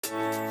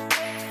Welcome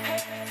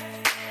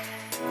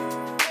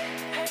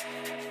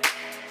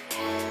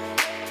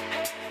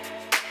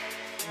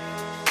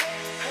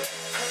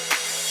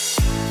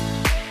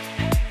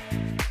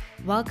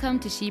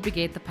to She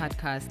Brigade, the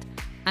podcast.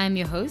 I'm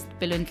your host,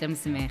 Belon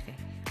Tlemsemere.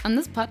 On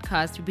this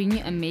podcast, we bring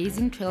you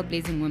amazing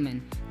trailblazing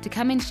women to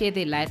come and share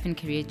their life and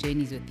career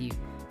journeys with you.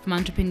 From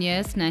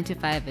entrepreneurs to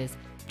 9-to-5ers,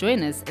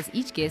 join us as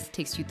each guest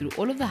takes you through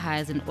all of the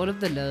highs and all of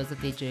the lows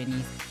of their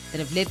journeys that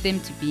have led them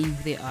to being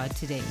who they are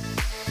today.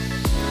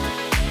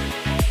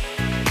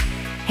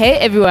 Hey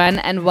everyone,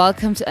 and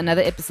welcome to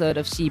another episode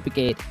of She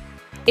Brigade.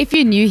 If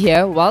you're new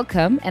here,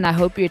 welcome, and I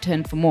hope you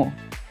return for more.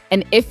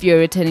 And if you're a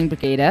returning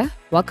brigader,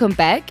 welcome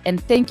back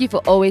and thank you for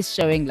always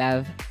showing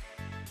love.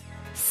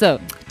 So,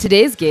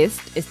 today's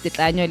guest is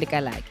Tetlanyo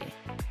Lekalake.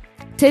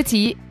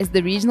 Teti is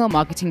the Regional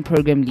Marketing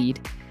Program Lead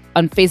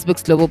on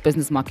Facebook's Global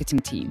Business Marketing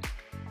team.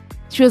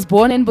 She was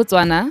born in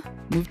Botswana,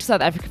 moved to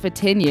South Africa for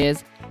 10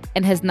 years,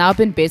 and has now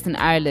been based in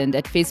Ireland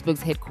at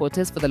Facebook's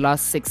headquarters for the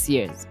last 6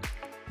 years.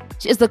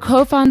 She is the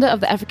co-founder of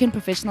the African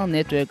Professional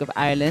Network of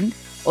Ireland,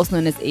 also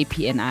known as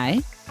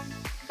APNI,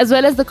 as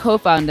well as the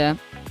co-founder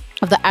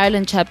of the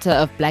Ireland chapter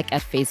of Black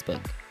at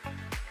Facebook.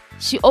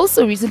 She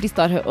also recently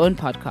started her own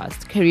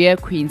podcast, Career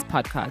Queens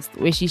Podcast,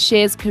 where she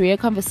shares career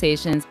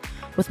conversations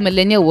with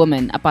millennial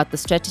women about the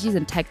strategies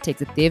and tactics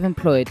that they've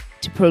employed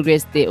to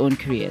progress their own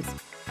careers.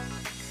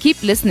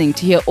 Keep listening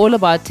to hear all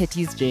about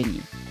Teti's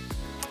journey.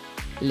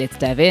 Let's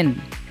dive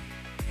in.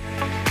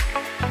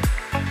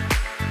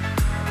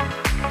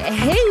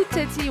 Hey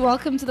Teti,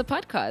 welcome to the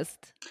podcast.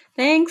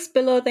 Thanks,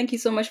 Billo. Thank you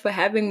so much for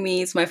having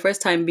me. It's my first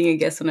time being a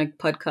guest on a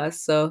podcast,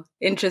 so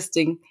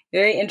interesting,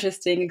 very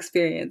interesting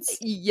experience.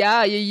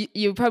 Yeah,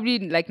 you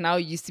probably like now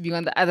used to be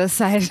on the other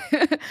side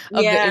of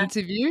the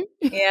interview.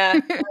 Yeah,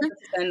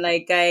 100%.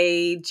 Like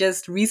I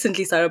just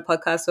recently started a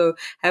podcast, so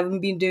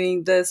haven't been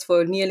doing this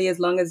for nearly as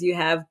long as you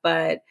have,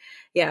 but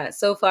yeah,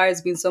 so far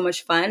it's been so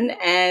much fun,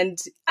 and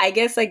I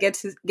guess I get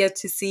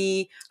to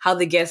see how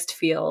the guest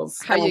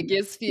feels. How your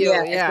guests feel,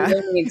 yeah. It's a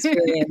learning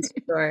experience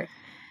for sure.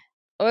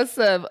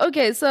 Awesome.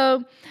 Okay,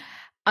 so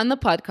on this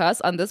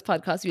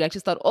podcast, we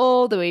actually start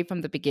all the way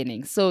from the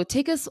beginning. So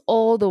take us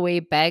all the way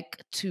back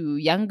to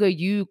younger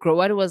you,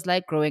 what it was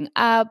like growing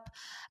up,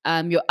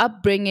 your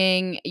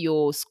upbringing,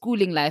 your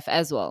schooling life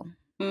as well.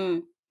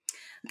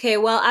 Okay,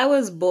 well, I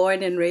was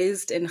born and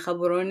raised in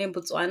Gaborone,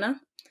 Botswana.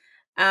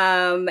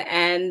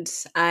 And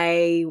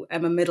I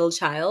am a middle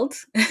child.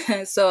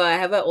 So I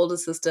have an older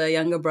sister, a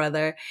younger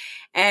brother.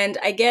 And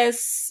I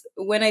guess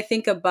when I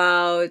think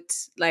about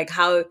like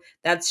how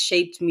that's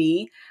shaped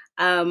me,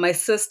 my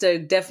sister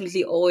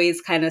definitely always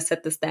kind of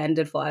set the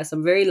standard for us.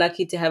 I'm very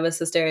lucky to have a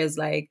sister as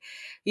like,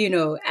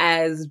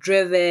 as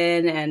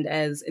driven and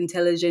as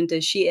intelligent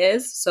as she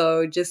is.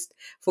 So just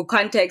for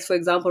context, for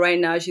example, right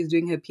now she's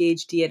doing her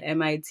PhD at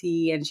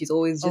MIT and she's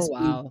always just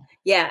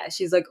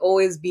she's like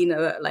always been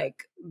a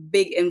like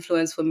big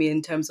influence for me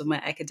in terms of my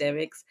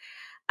academics.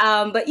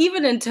 But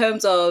even in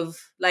terms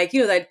of like,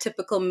 that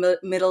typical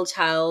middle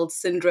child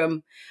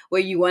syndrome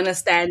where you want to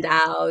stand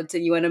out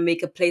and you want to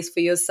make a place for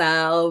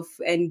yourself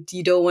and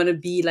you don't want to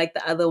be like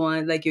the other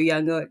one, like your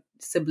younger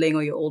sibling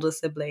or your older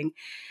sibling.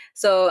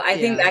 So I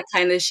think that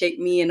kind of shaped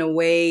me in a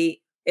way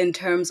in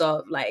terms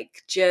of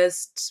like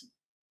just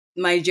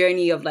my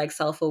journey of like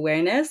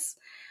self-awareness.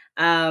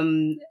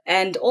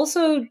 And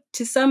also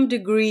to some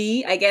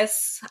degree, I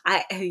guess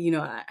I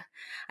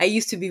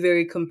used to be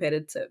very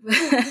competitive.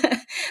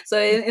 So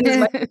in as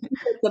much as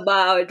it's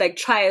about like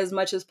try as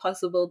much as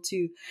possible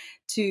to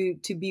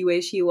be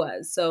where she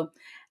was. So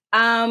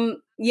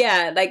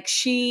like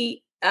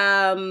she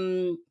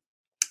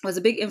was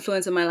a big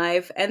influence in my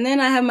life. And then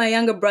I have my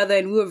younger brother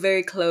and we were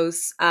very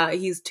close.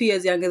 He's 2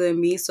 years younger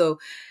than me. So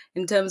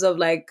in terms of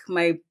like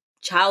my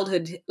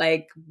childhood,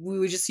 like we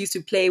were just used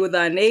to play with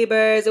our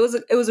neighbors. It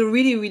was a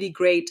really, really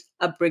great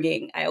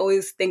upbringing. I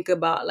always think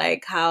about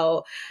like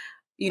how,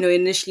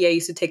 initially I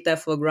used to take that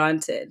for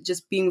granted.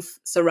 Just being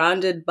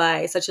surrounded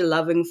by such a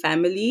loving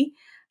family.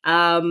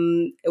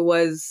 It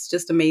was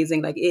just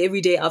amazing. Like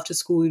every day after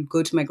school, we'd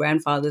go to my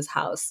grandfather's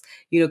house,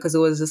 because it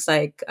was just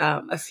like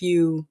a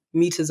few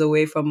meters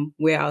away from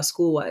where our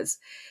school was.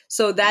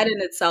 So that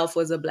in itself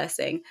was a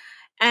blessing.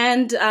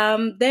 And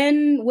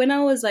then when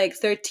I was like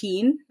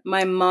 13,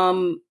 my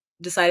mom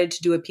decided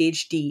to do a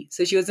PhD.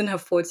 So she was in her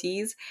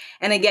 40s.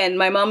 And again,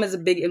 my mom is a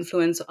big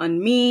influence on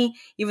me,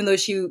 even though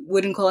she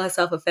wouldn't call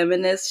herself a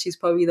feminist. She's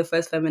probably the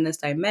first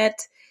feminist I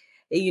met.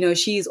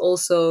 She's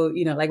also,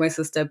 like my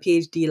sister,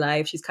 PhD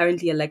life. She's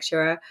currently a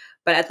lecturer.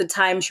 But at the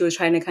time, she was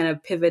trying to kind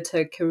of pivot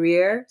her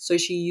career. So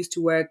she used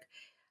to work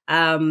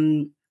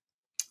in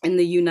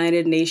the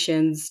United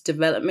Nations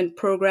Development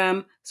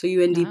Program, so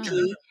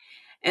UNDP.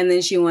 And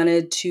then she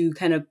wanted to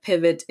kind of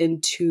pivot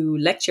into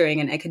lecturing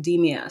and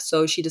academia.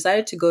 So she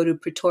decided to go to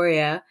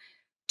Pretoria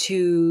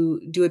to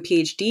do a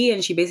PhD.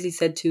 And she basically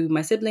said to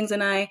my siblings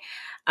and I,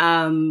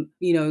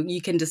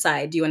 you can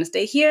decide. Do you want to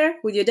stay here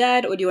with your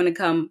dad or do you want to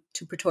come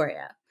to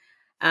Pretoria?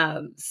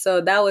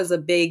 So that was a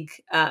big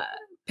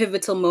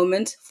pivotal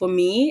moment for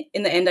me.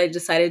 In the end, I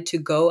decided to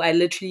go. I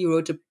literally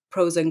wrote a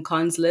pros and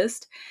cons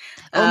list.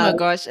 Oh Um, my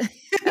gosh.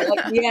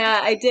 like,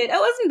 yeah, I did. It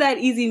wasn't that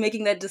easy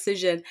making that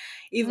decision.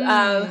 If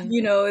Mm.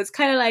 it's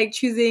kind of like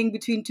choosing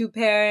between two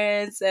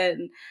parents,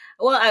 and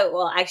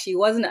actually, it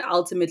wasn't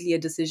ultimately a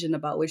decision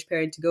about which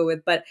parent to go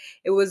with, but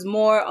it was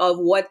more of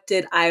what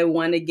did I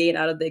want to gain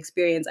out of the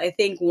experience. I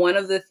think one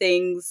of the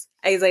things,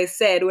 as I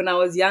said, when I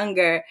was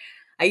younger,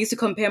 I used to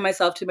compare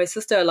myself to my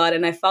sister a lot,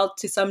 and I felt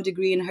to some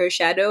degree in her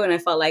shadow. And I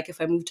felt like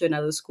if I move to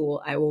another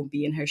school, I won't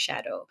be in her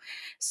shadow.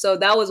 So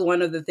that was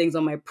one of the things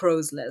on my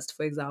pros list,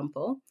 for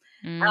example.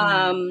 Mm.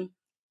 Um,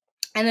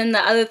 and then the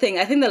other thing,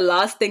 I think the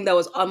last thing that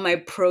was on my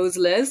pros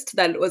list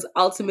that was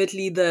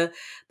ultimately the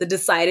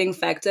deciding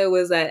factor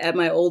was that at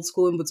my old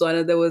school in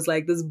Botswana, there was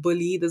like this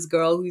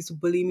girl who used to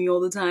bully me all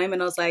the time.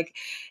 And I was like,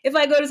 if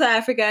I go to South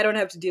Africa, I don't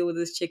have to deal with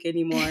this chick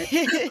anymore.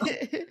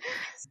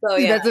 So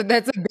yeah,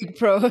 That's a big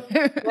pro.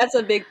 that's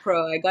a big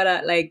pro. I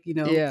gotta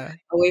Yeah.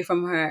 away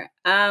from her.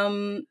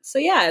 So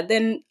yeah,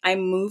 then I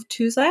moved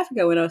to South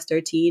Africa when I was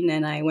 13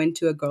 and I went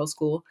to a girls'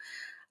 school,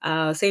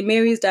 St.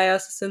 Mary's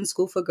Diocesan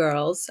School for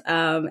Girls.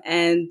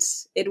 And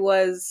it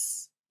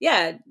was,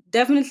 yeah,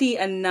 definitely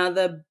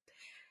another,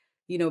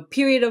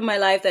 period of my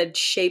life that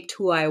shaped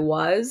who I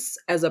was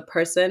as a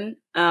person.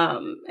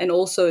 And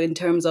also in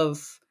terms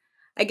of,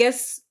 I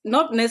guess,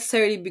 not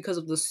necessarily because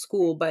of the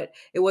school, but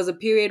it was a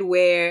period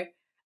where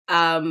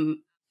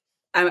um,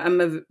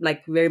 I'm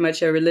like very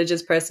much a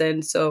religious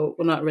person. So,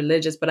 well, not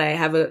religious, but I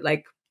have a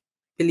like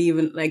believe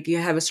in like you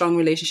have a strong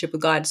relationship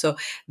with God. So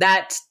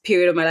that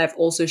period of my life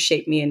also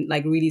shaped me and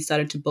like really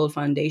started to build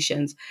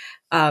foundations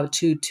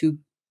to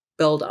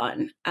build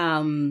on.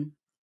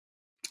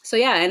 So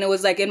yeah, and it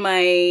was like in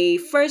my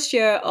first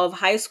year of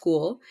high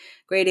school,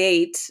 grade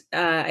 8,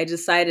 I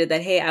decided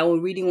that hey, I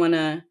would really want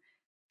to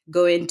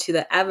go into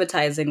the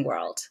advertising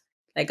world.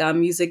 Like our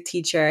music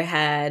teacher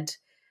had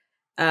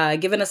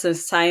given us an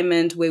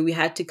assignment where we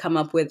had to come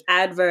up with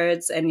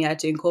adverts and you had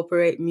to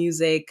incorporate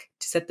music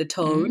to set the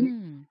tone.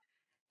 Mm.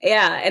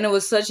 Yeah, and it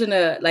was such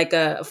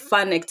a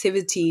fun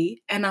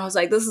activity, and I was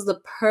like, this is the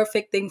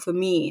perfect thing for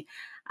me.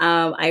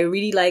 I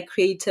really like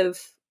creative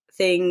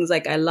things.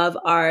 Like I love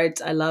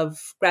art, I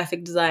love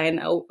graphic design.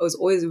 I was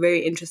always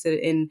very interested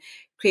in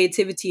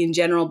creativity in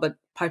general, but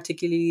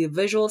particularly the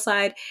visual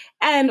side,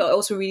 and I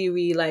also really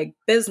really like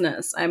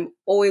business. I'm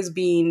always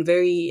been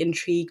very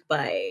intrigued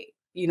by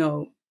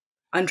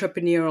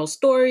entrepreneurial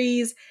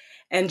stories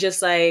and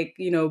just like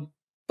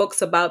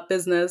books about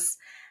business.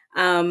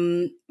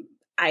 Um,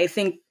 I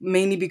think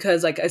mainly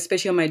because like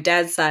especially on my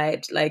dad's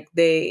side, like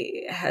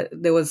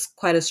there was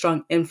quite a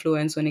strong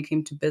influence when it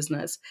came to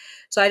business.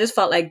 So I just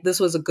felt like this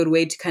was a good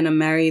way to kind of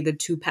marry the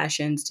two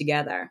passions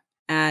together.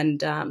 And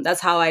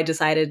that's how I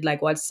decided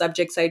like what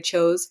subjects I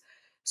chose.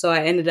 So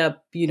I ended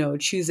up,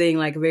 choosing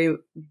like very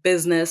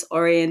business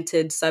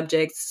oriented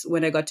subjects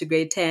when I got to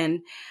grade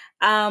 10.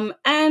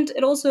 And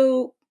it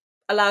also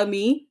allowed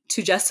me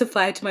to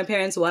justify to my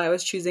parents why I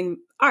was choosing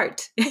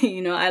art.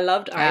 I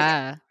loved art.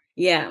 Ah.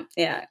 Yeah,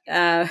 yeah.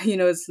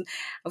 It's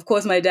of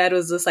course my dad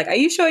was just like, "Are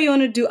you sure you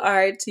want to do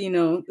art?"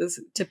 This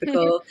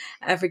typical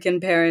African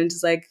parent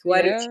is like,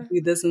 "Why don't Yeah.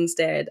 you do this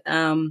instead?"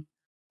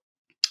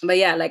 But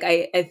yeah, like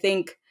I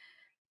think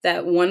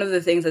that one of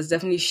the things that's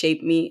definitely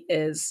shaped me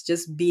is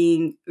just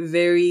being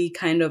very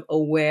kind of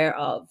aware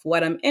of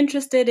what I'm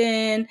interested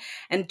in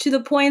and to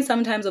the point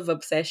sometimes of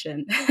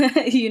obsession.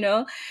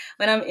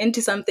 When I'm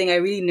into something, I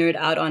really nerd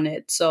out on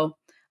it. So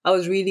I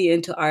was really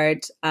into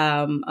art.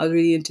 I was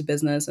really into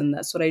business, and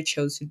that's what I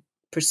chose to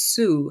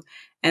pursue.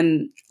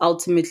 And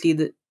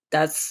ultimately,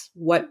 that's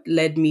what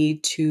led me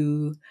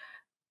to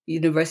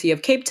University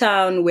of Cape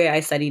Town, where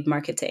I studied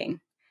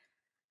marketing.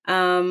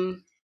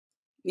 Um,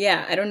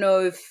 yeah, I don't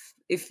know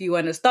if you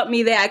want to stop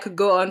me there. I could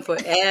go on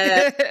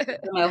forever,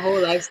 my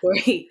whole life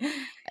story.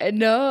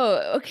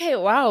 No. Okay.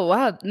 Wow.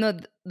 Wow. No,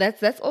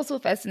 that's also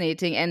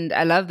fascinating, and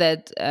I love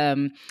that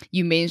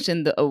you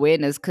mentioned the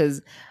awareness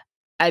because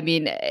I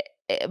mean,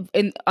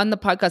 in on the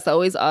podcast, I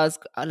always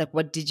ask like,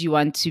 what did you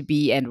want to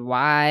be and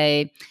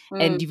why?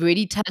 And Mm, you've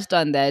already touched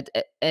on that,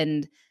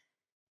 and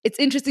it's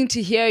interesting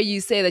to hear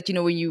you say that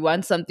when you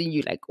want something,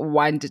 you like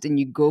want it and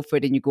you go for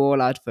it and you go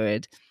all out for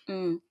it.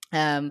 mm.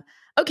 Um.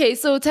 Okay,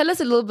 so tell us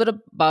a little bit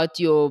about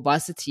your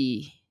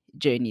varsity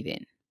journey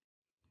then.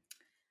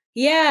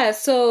 Yeah,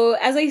 so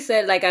as I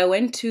said, like I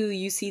went to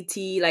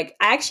UCT. Like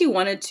I actually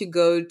wanted to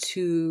go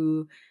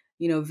to,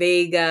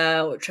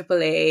 Vega or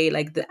AAA,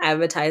 like the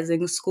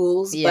advertising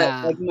schools, but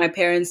Yeah. like my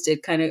parents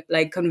did kind of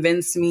like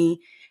convince me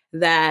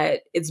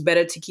that it's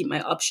better to keep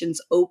my options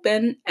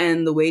open,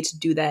 and the way to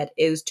do that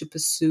is to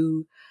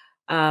pursue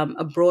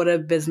a broader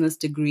business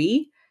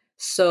degree.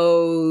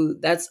 So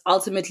that's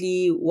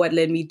ultimately what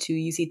led me to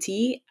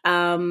UCT.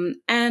 And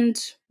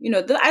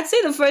I'd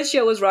say the first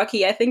year was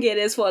rocky. I think it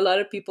is for a lot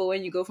of people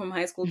when you go from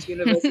high school to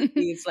university.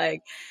 It's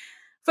like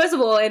first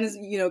of all,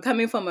 and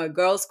coming from a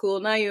girls' school,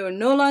 now you're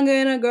no longer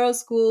in a girls'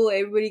 school.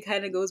 Everybody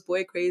kind of goes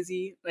boy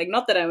crazy. Like,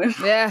 not that I went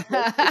Yeah.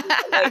 boy crazy,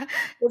 but like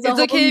it's a It's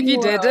whole okay if new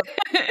you did. world.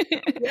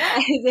 Yeah,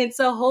 it's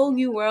a whole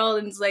new world,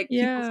 and it's like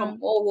people Yeah. from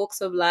all walks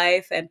of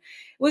life, and it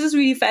was just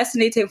really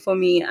fascinating for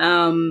me.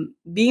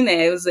 Being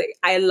there, it was like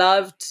I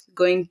loved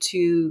going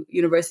to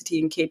university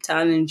in Cape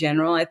Town in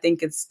general. I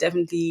think it's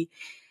definitely,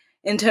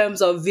 in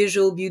terms of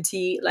visual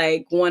beauty,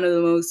 like one of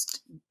the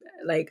most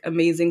like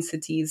amazing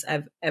cities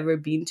I've ever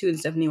been to.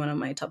 It's definitely one of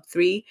my top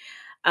three.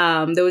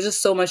 There was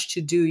just so much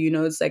to do.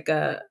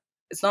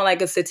 It's not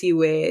like a city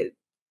where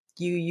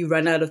you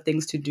run out of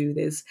things to do.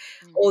 There's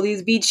all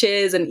these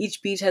beaches, and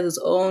each beach has its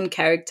own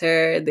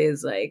character.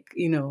 There's like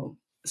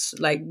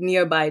like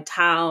nearby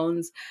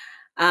towns.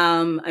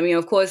 I mean,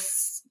 of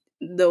course,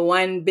 the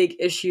one big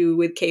issue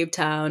with Cape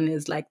Town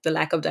is like the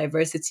lack of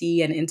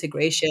diversity and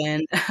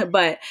integration.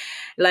 But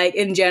like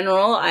in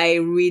general, I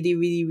really,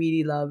 really,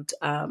 really loved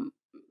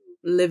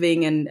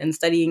living and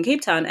studying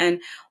Cape Town.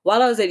 And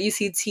while I was at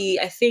UCT,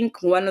 I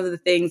think one of the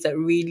things that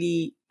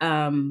really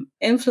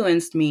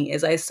influenced me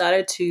is I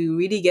started to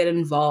really get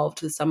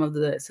involved with some of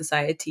the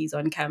societies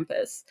on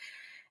campus.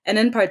 And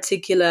in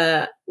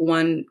particular,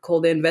 one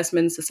called the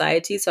Investment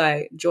Society. So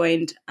I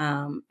joined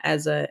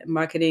as a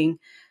marketing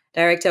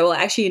director. Well,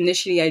 actually,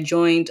 initially, I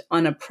joined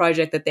on a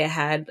project that they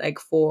had like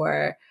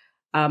for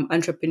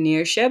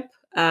entrepreneurship.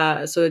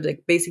 So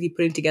like basically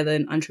putting together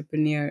an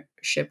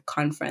entrepreneurship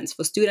conference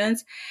for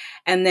students.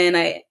 And then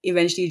I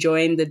eventually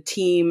joined the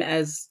team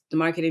as the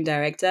marketing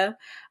director.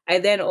 I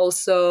then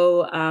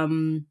also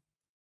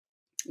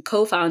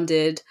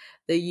co-founded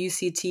the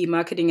UCT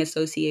Marketing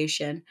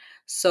Association.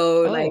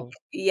 So like Oh.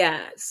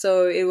 yeah,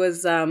 so it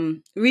was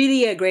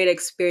really a great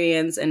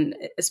experience, and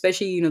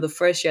especially the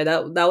first year,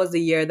 that was the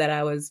year that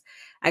I was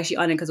actually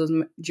on it because it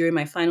was during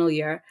my final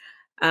year.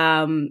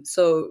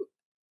 So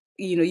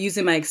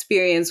using my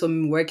experience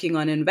from working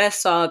on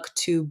InvestSoc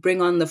to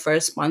bring on the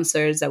first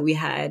sponsors that we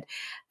had,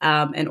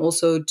 and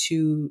also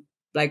to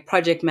like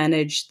project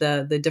manage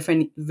the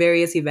different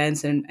various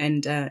events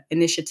and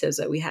initiatives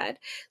that we had.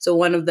 So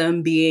one of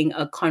them being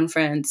a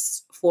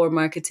conference for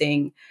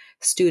marketing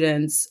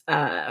students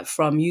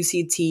from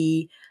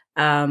UCT,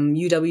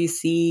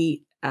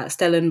 UWC,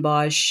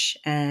 Stellenbosch,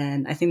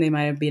 and I think they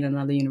might have been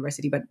another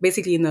university, but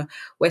basically in the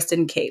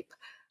Western Cape.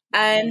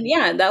 And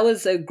yeah, that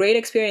was a great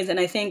experience. And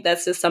I think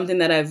that's just something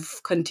that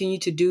I've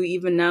continued to do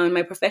even now in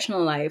my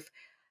professional life.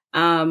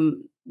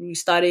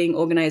 Starting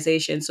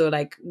organization. So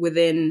like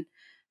within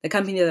the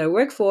company that I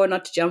work for,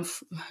 not to jump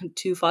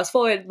too fast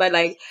forward, but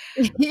like,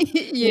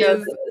 you know,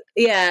 Yes.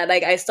 yeah,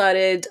 like I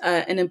started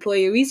an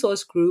employee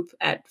resource group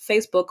at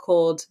Facebook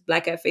called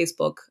Black at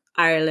Facebook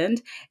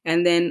Ireland.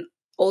 And then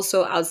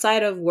also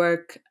outside of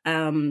work,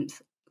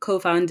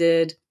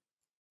 co-founded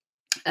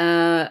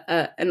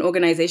an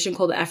organization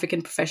called the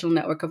African Professional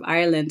Network of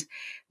Ireland,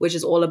 which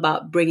is all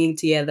about bringing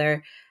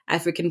together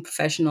African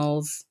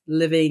professionals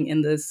living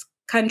in this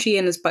country,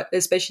 and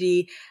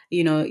especially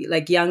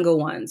like younger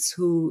ones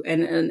who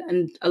and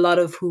a lot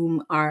of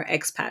whom are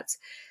expats.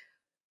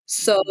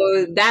 So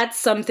that's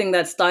something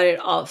that started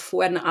off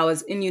when I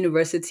was in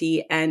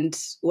university, and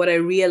what I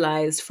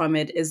realized from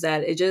it is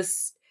that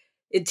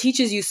it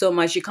teaches you so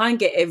much. You can't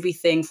get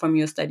everything from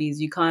your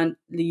studies. You can't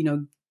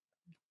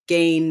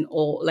gain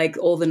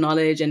all the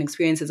knowledge and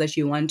experiences that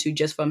you want to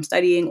just from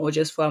studying or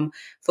just from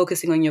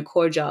focusing on your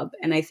core job.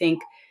 And I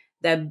think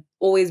that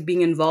always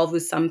being involved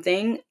with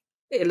something,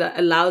 it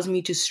allows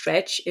me to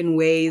stretch in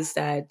ways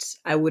that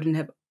I wouldn't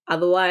have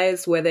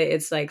otherwise, whether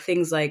it's like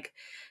things like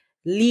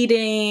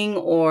leading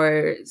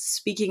or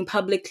speaking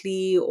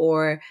publicly,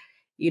 or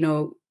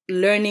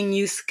learning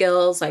new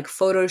skills like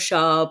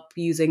Photoshop,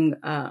 using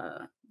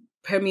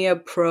Premiere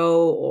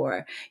Pro,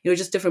 or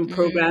just different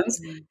programs.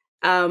 Mm.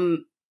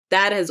 um,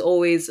 that has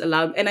always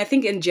allowed, and I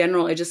think in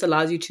general, it just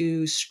allows you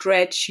to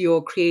stretch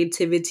your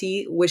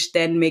creativity, which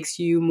then makes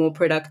you more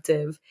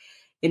productive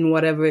in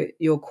whatever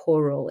your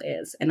core role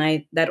is.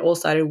 And that all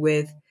started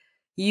with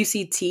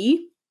UCT.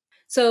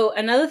 So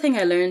another thing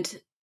I learned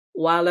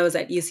while I was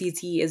at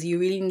UCT is you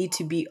really need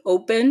to be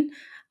open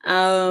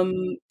um,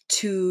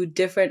 to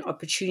different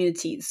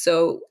opportunities.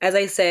 So as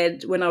I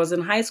said, when I was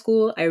in high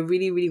school, I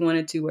really, really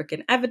wanted to work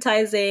in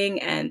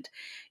advertising. And,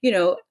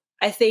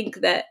 I think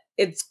that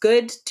it's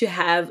good to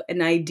have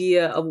an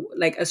idea of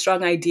like a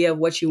strong idea of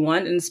what you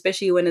want, and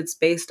especially when it's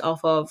based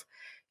off of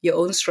your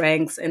own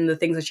strengths and the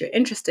things that you're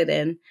interested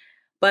in.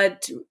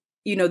 But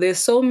there's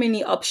so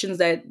many options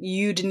that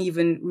you didn't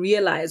even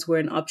realize were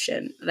an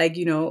option. Like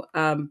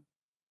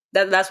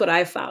that's what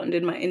I found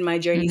in my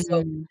journey.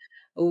 So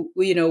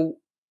Mm.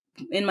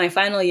 in my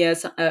final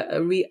years,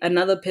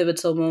 another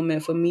pivotal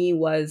moment for me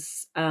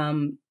was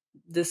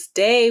this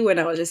day when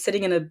I was just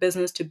sitting in a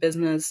business to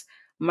business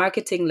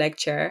marketing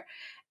lecture.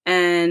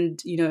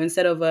 And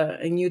instead of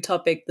a new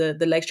topic,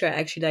 the lecturer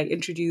actually like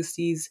introduced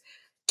these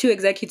two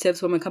executives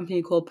from a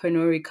company called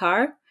Pernod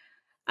Ricard.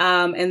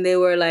 And they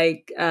were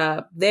like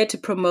there to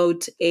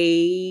promote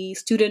a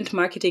student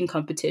marketing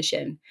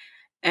competition.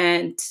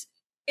 And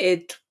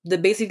the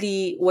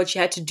basically what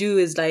you had to do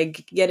is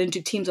like get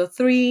into teams of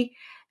three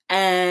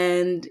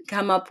and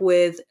come up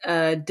with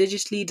a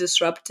digitally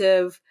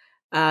disruptive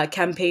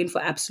campaign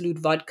for Absolute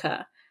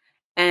Vodka.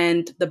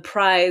 And the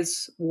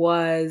prize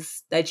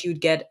was that you'd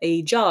get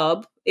a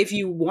job if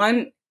you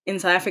won in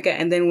South Africa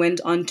and then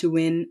went on to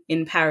win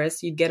in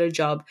Paris. You'd get a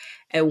job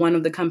at one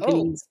of the Oh,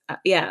 companies,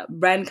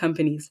 brand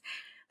companies.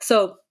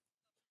 So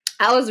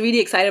I was really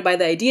excited by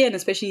the idea, and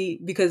especially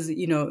because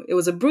it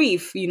was a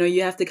brief.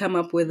 You have to come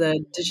up with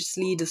a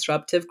digitally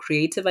disruptive,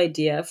 creative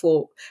idea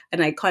for an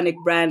iconic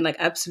brand like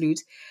Absolute.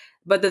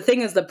 But the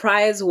thing is, the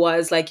prize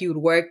was like you would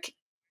work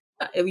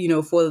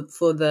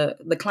for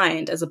the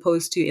client as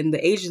opposed to in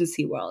the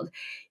agency world.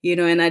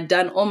 And I'd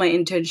done all my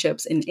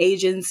internships in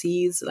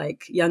agencies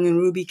like Young and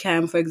Ruby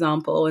Cam, for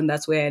example, and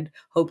that's where I'd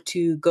hoped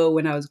to go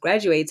when I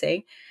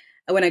graduated.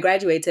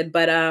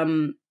 But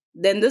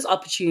then this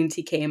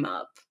opportunity came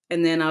up,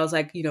 and then I was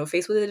like,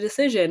 faced with the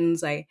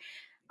decisions. I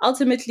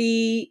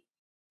ultimately,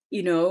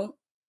 you know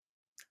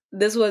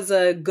this was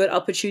a good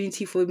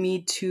opportunity for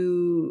me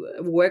to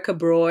work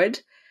abroad,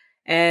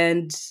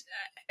 and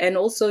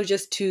also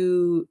just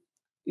to,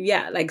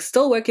 yeah, like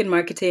still work in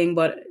marketing,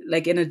 but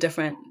like in a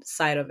different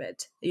side of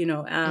it.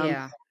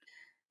 yeah.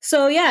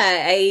 So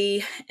yeah,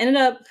 I ended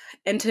up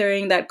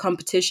entering that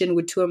competition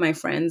with two of my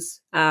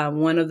friends.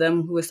 One of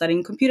them who was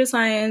studying computer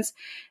science,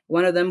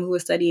 one of them who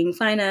was studying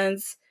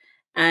finance,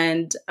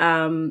 and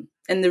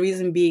the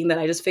reason being that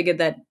I just figured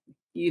that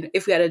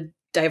if we had a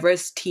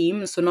diverse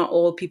team, so not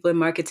all people in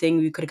marketing,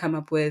 we could come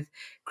up with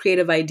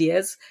creative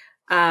ideas,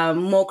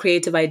 more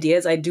creative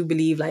ideas. I do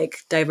believe like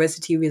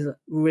diversity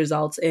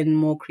results in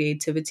more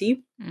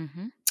creativity,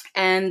 Mm-hmm.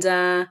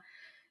 and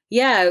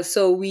yeah,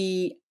 so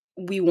we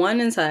won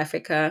in South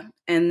Africa,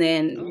 and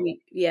then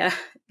Oh,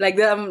 like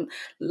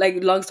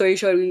long story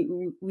short,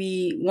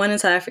 we won in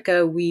South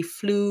Africa. We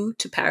flew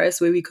to Paris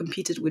where we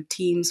competed with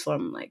teams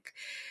from like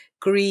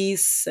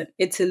Greece,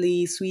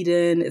 Italy,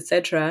 Sweden,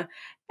 etc.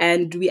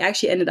 And we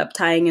actually ended up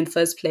tying in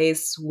first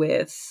place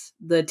with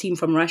the team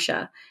from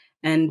Russia.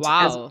 And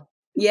as wow.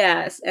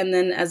 Yes, and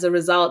then as a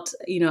result,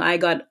 I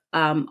got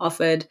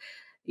offered,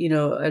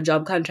 a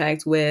job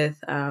contract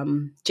with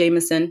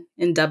Jameson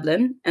in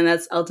Dublin, and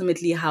that's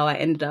ultimately how I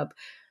ended up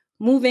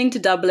moving to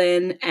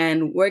Dublin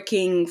and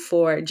working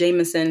for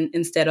Jameson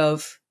instead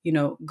of,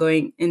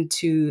 going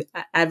into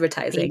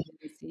advertising.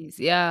 Agencies.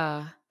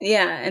 Yeah.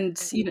 Yeah, and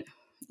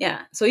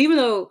yeah. So even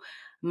though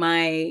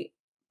my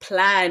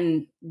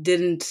plan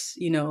didn't,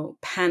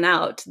 pan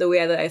out the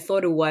way that I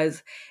thought it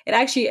was, it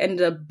actually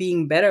ended up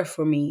being better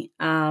for me.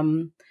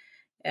 And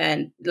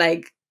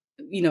like,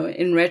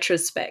 in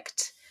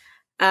retrospect,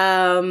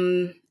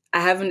 I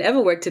haven't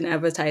ever worked in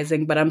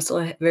advertising, but I'm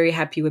still very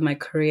happy with my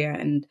career,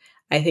 and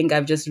I think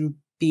I've just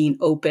been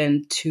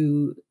open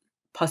to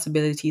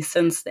possibilities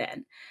since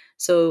then.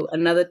 So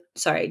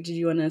sorry, did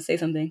you want to say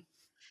something?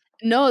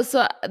 No,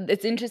 so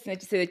it's interesting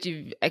that you say that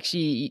you've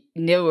actually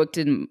never worked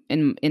in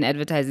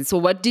advertising. So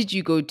what did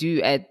you go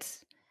do at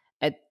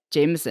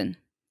Jameson?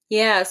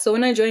 Yeah, so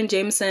when I joined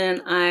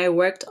Jameson, I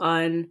worked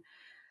on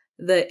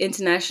the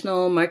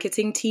international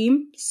marketing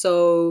team.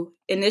 So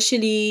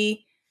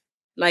initially,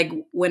 like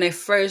when I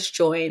first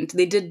joined,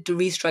 they did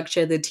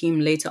restructure the team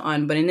later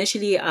on, but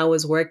initially I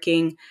was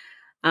working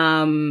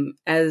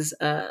as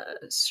a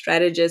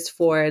strategist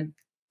for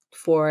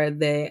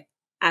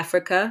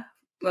Africa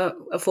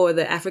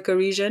the Africa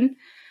region.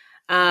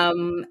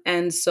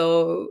 And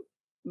so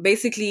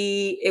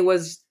basically it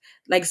was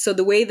like, so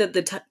the way that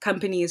the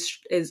company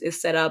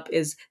is set up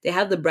is they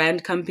have the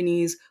brand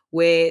companies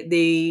where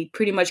they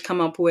pretty much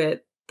come up with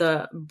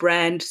the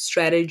brand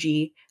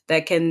strategy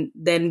that can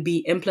then be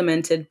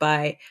implemented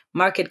by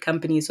market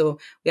companies. So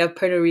we have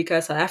Pernod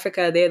Ricard, South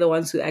Africa. They're the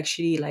ones who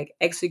actually like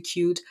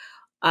execute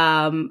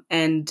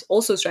and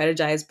also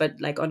strategize, but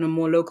like on a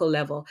more local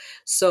level.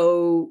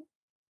 So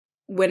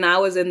when I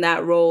was in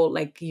that role,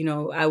 like,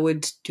 I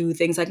would do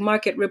things like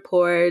market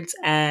reports,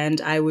 and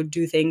I would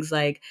do things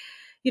like,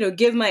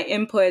 give my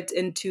input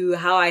into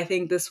how I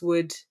think this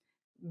would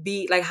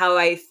be, like how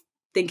I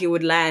think it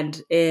would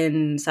land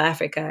in South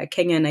Africa,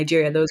 Kenya, and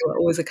Nigeria. Those were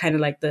always kind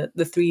of like the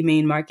three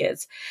main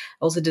markets.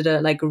 I also did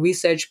a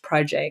research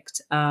project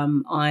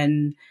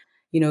on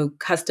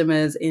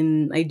customers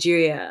in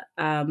Nigeria.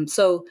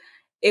 So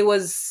it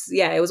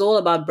was all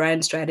about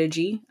brand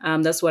strategy.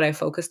 That's what I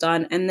focused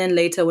on. And then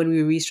later when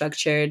we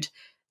restructured,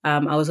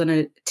 I was on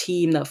a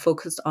team that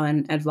focused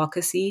on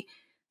advocacy.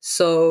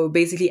 So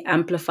basically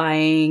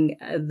amplifying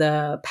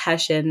the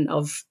passion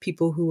of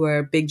people who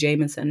are big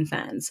Jameson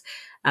fans.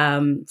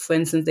 For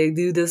instance, they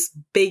do this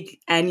big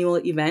annual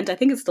event. I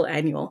think it's still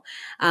annual.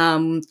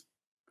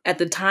 At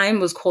the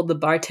time was called the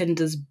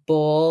Bartenders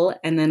Ball,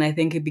 and then I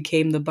think it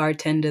became the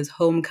Bartenders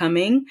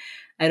Homecoming.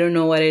 I don't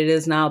know what it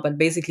is now, but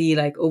basically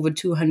like over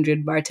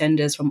 200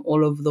 bartenders from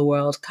all over the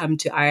world come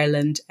to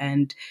Ireland,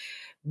 and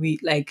we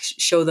like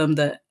show them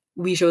the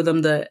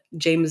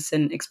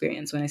Jameson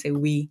experience. When I say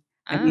we,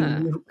 I Ah,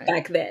 mean okay.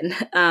 back then.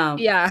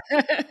 Yeah.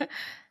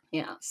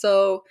 Yeah.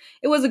 So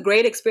it was a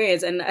great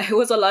experience and it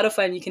was a lot of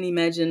fun. You can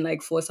imagine,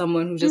 like, for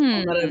someone who just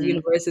come out of Mm.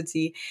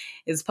 university,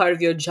 it's part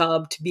of your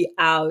job to be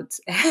out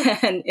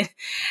and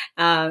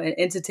and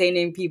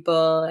entertaining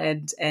people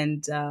and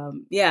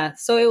yeah.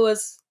 So it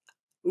was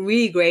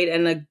really great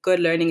and a good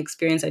learning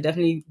experience. I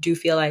definitely do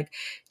feel like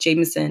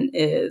Jameson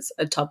is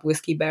a top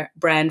whiskey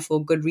brand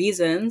for good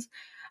reasons.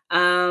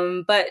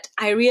 But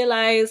I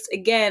realized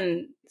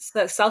again,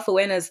 self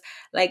awareness,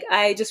 like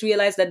I just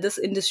realized that this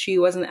industry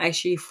wasn't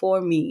actually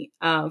for me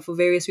for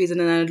various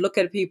reasons. And I look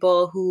at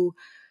people who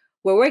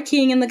were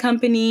working in the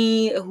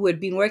company, who had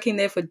been working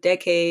there for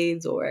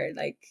decades or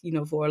like,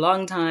 for a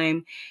long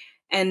time,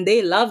 and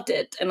they loved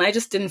it. And I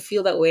just didn't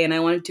feel that way. And I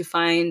wanted to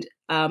find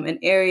an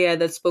area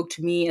that spoke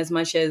to me as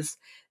much as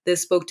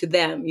this spoke to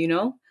them.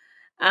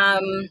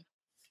 Um,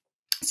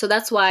 so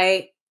that's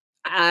why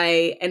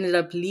I ended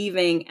up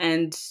leaving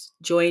and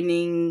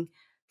joining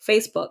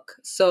Facebook.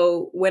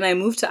 So when I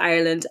moved to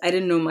Ireland, I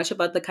didn't know much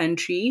about the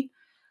country,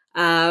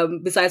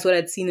 besides what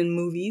I'd seen in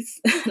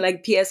movies,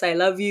 like P.S. I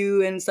Love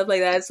You and stuff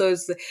like that. So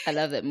it's I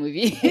love that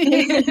movie.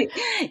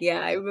 yeah,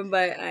 I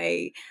remember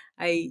I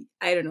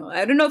don't know.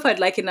 I don't know if I'd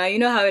like it now. You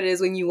know how it is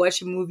when you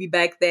watch a movie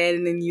back then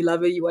and then you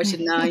love it, you watch it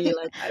now and you're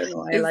like, I don't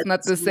know, I It's like not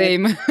it so the much.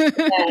 same.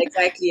 Yeah,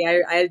 exactly.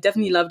 I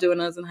definitely loved it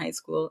when I was in high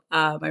school.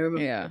 I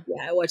remember, Yeah.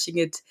 yeah, watching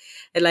it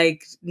at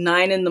like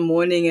 9 in the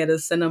morning at a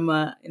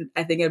cinema,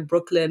 I think at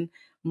Brooklyn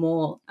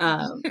Mall.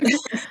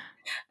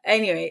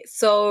 Anyway,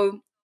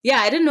 so yeah,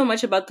 I didn't know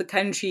much about the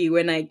country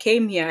when I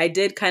came here. I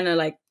did kind of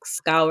like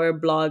scour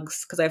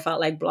blogs because I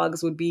felt like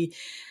blogs would be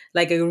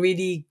like a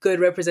really good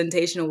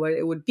representation of what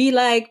it would be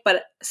like,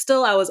 but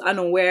still I was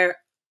unaware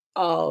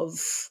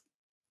of,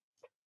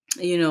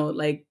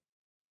 like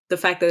the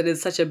fact that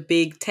it's such a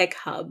big tech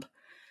hub.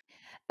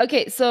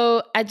 Okay,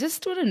 so I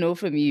just want to know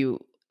from you.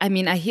 I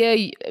mean, I hear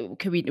you,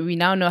 okay, we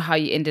now know how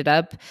you ended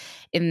up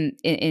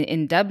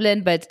in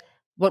Dublin, but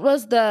what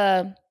was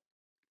the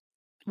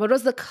what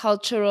was the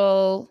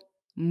cultural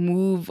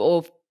move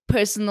or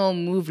personal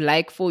move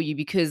like for you?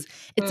 Because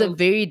it's a Mm,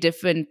 very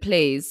different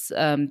place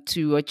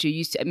to what you're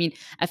used to. I mean,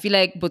 I feel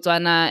like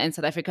Botswana and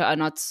South Africa are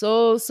not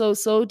so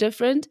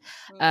different,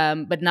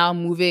 mm. but now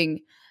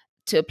moving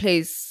to a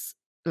place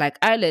like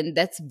Ireland,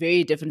 that's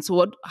very different.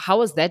 So, how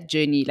was that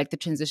journey, like the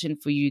transition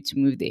for you to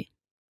move there?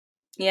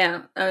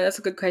 Yeah, that's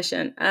a good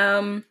question.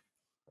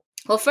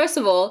 Well, first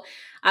of all,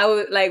 I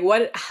would like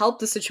what helped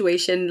the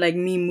situation, like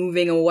me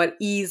moving, or what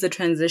eased the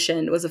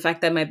transition was the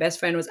fact that my best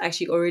friend was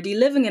actually already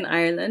living in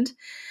Ireland.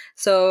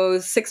 So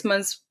 6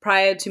 months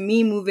prior to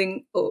me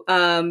moving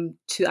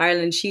to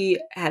Ireland, she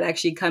had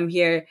actually come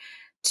here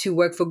to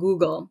work for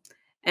Google.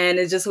 And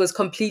it just was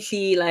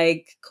completely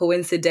like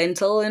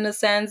coincidental in a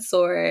sense,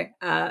 or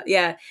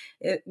yeah,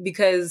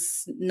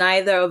 because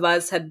neither of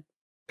us had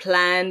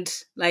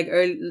planned like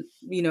early,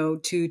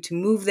 to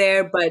move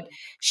there, but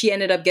she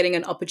ended up getting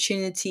an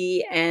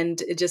opportunity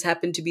and it just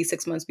happened to be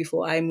 6 months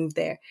before I moved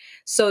there.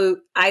 So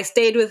I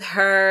stayed with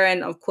her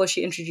and of course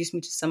she introduced me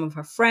to some of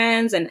her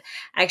friends, and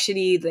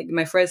actually like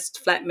my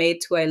first flatmate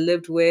who I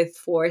lived with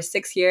for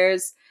 6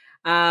 years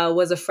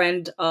was a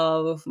friend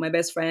of my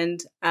best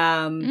friend.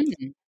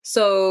 Mm.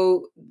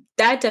 So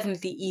that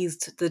definitely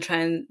eased the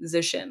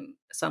transition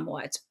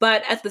somewhat.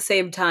 But at the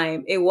same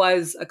time, it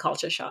was a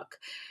culture shock.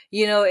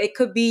 It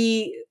could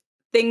be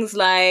things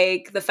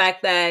like the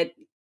fact that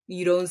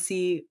you don't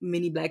see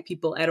many black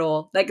people at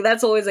all. Like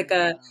that's always like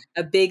Yeah.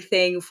 a big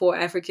thing for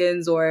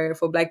Africans or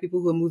for black people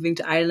who are moving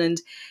to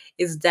Ireland,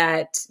 is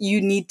that you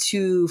need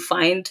to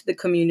find the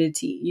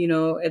community.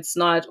 It's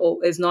not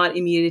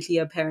immediately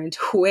apparent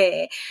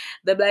where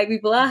the black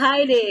people are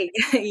hiding.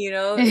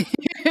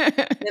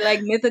 They're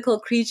like mythical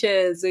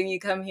creatures when you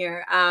come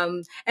here.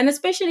 And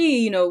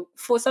especially,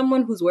 for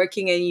someone who's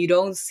working and you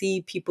don't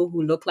see people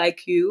who look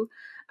like you,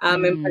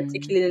 and Mm.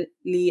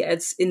 particularly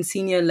in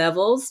senior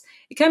levels,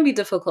 it can be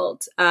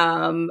difficult.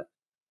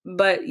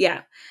 But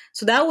yeah,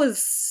 so that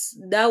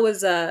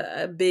was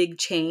a big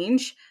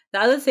change. The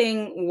other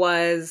thing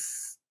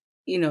was,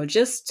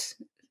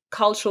 just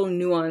cultural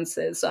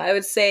nuances. So I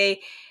would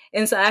say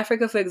in South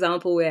Africa, for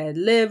example, where I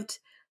lived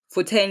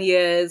for 10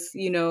 years,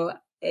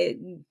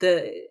 it,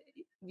 the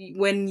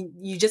when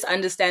you just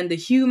understand the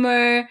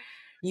humor,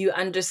 you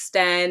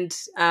understand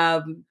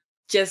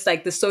just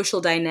like the social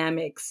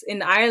dynamics.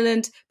 In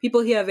Ireland,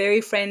 people here are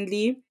very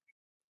friendly.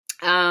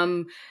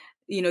 um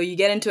you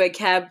get into a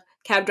cab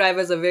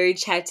drivers are very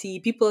chatty.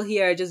 People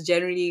here are just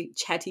generally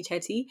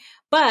chatty,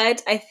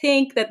 but I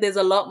think that there's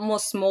a lot more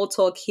small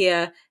talk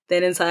here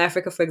than in South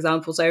Africa, for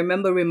example. So I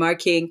remember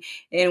remarking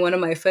in one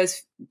of my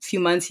first few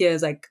months here,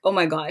 is like, oh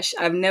my gosh,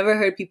 I've never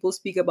heard people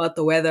speak about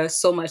the weather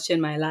so much in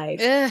my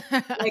life.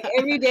 Like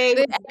every day.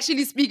 They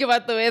actually speak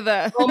about the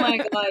weather. Oh my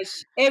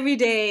gosh. Every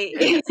day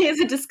there's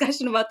a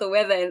discussion about the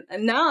weather.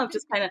 And now I've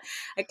just kind of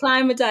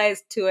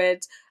acclimatized to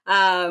it.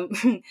 Um,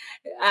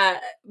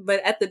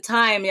 but at the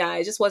time, yeah,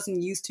 I just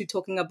wasn't used to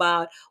talking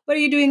about what are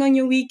you doing on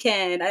your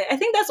weekend. I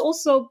think that's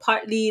also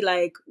partly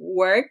like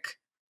work,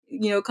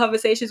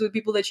 conversations with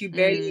people that you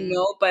barely Mm.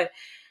 know. But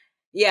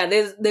yeah,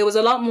 there was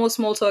a lot more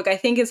small talk. I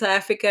think in South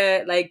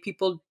Africa, like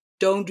people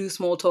don't do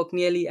small talk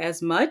nearly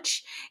as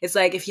much. It's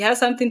like if you have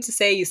something to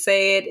say, you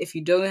say it. If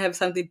you don't have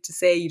something to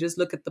say, you just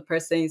look at the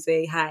person and you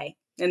say hi,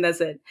 and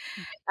that's it.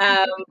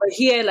 But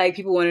here, like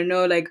people want to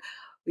know, like,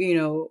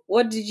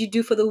 what did you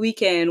do for the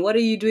weekend? What are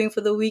you doing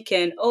for the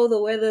weekend? Oh,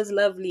 the weather's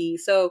lovely.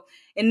 So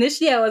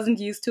initially, I wasn't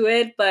used to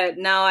it, but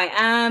now I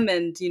am,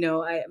 and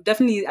I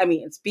definitely. I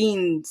mean, it's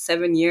been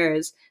 7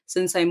 years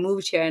since I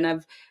moved here,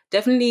 and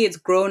it's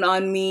grown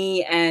on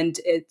me, and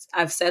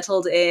I've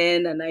settled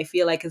in, and I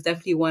feel like it's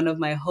definitely one of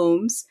my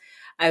homes.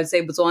 I would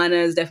say Botswana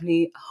is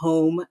definitely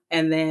home,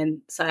 and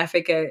then South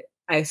Africa.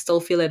 I still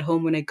feel at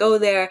home when I go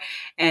there,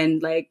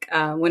 and like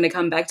when I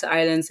come back to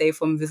Ireland, say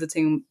from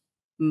visiting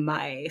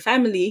my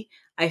family,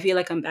 I feel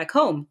like I'm back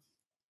home.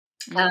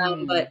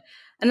 Mm. But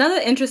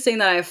another interesting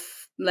that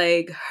I've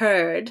like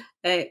heard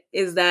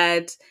is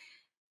that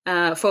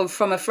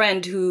from a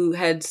friend who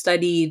had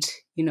studied,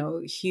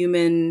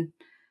 human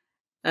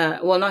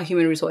well, not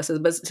human resources,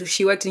 but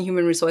she worked in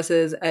human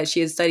resources. She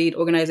had studied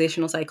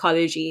organizational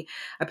psychology.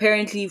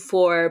 Apparently,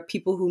 for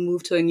people who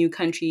move to a new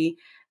country,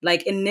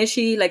 like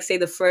initially, like say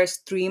the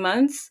first 3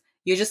 months,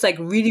 you're just like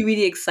really,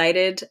 really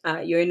excited.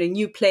 You're in a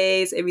new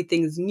place,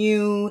 everything's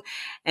new,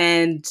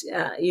 and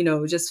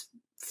just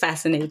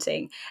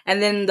fascinating.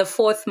 And then the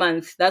fourth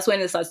month, that's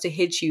when it starts to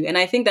hit you. And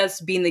I think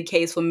that's been the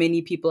case for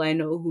many people I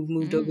know who've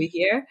moved over Mm.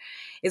 here,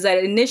 is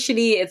that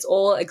initially it's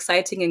all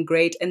exciting and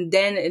great, and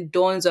then it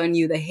dawns on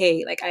you that,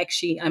 hey, like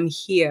actually I'm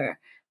here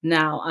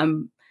now.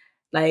 I'm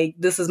like,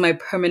 this is my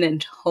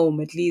permanent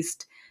home, at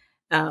least.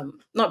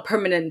 Not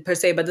permanent per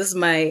se, but this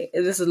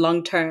is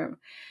long term.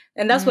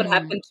 And that's what Mm.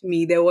 happened to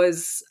me. There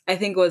was, I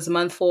think it was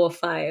month 4 or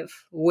 5,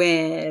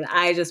 when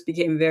I just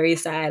became very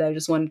sad. I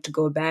just wanted to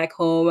go back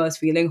home. I was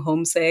feeling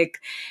homesick,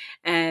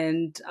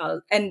 and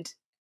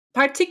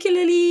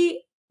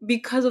particularly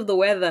because of the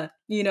weather.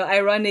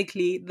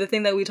 Ironically, the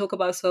thing that we talk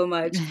about so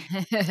much,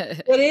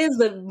 it is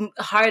the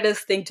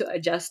hardest thing to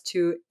adjust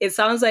to. It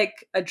sounds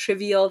like a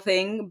trivial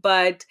thing,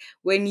 but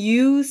when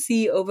you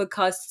see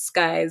overcast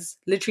skies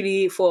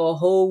literally for a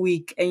whole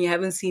week and you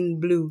haven't seen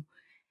blue,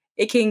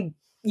 it can,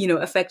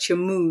 affect your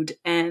mood.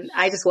 And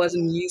I just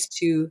wasn't used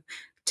to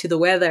the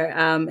weather,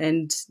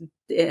 and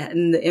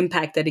the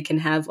impact that it can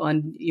have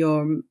on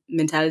your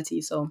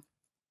mentality. So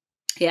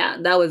yeah,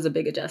 that was a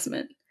big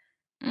adjustment.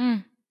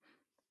 Mm.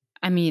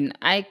 I mean,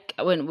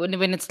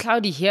 when it's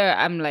cloudy here,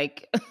 I'm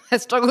like I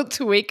struggle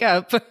to wake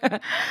up. I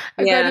can't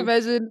Yeah,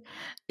 imagine.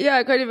 Yeah,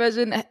 I can't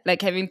imagine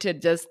like having to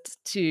adjust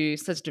to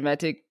such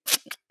dramatic.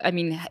 I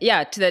mean,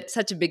 yeah, to that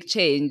such a big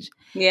change,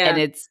 and yeah,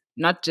 it's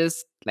not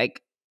just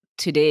like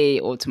today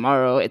or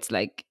tomorrow. It's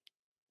like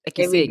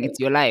you're every saying, day. it's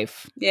your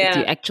life. It's Yeah.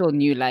 your actual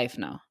new life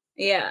now.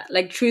 Yeah,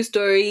 like true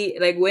story.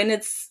 Like when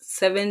it's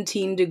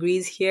 17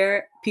 degrees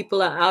here,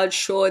 people are out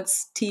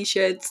shorts,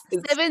 t-shirts.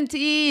 It's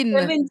 17.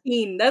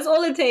 17. That's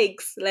all it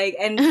takes. Like,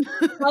 and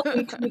myself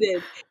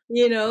included.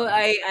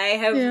 I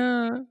have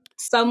Yeah.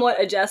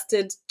 somewhat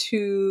adjusted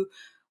to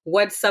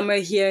what summer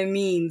here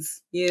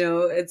means.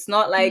 It's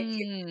not like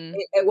Mm.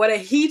 what a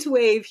heat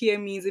wave here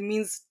means. It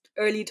means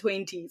early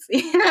 20s.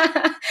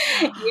 A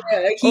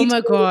Oh heat my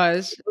wave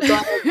gosh. was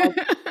on like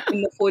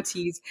in the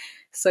 40s.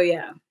 So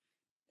yeah.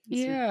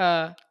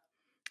 Yeah.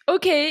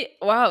 Okay.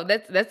 Wow,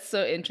 that's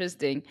so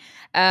interesting.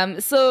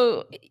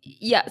 So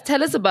yeah,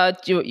 tell us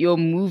about your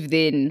move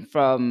then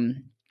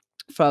from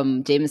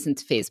Jameson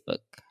to Facebook.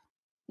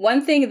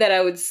 One thing that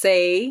I would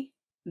say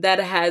that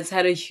has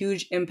had a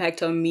huge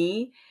impact on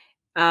me,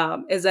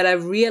 is that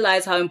I've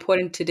realized how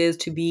important it is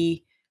to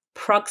be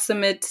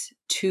proximate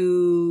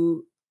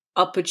to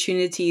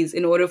opportunities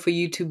in order for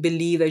you to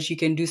believe that you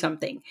can do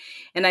something.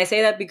 And I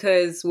say that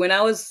because when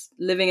I was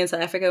living in South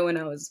Africa, when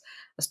I was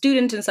a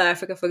student in South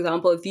Africa, for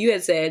example, if you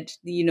had said,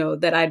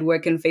 that I'd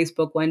work in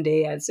Facebook one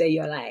day, I'd say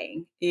you're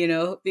lying,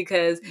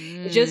 because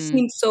it just Mm,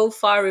 seemed so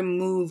far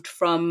removed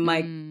from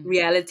my mm,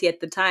 reality at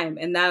the time.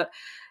 And that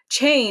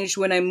changed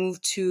when I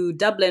moved to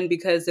Dublin,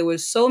 because there were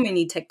so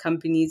many tech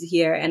companies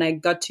here, and I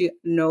got to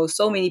know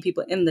so many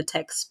people in the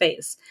tech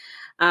space.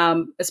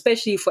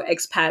 Especially for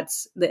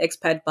expats, the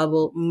expat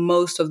bubble,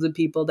 most of the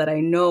people that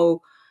I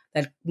know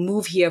that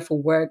move here for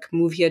work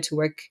move here to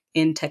work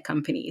in tech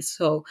companies.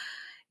 So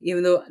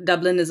even though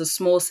Dublin is a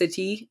small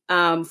city,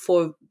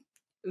 for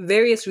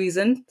various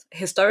reasons,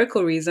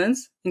 historical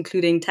reasons,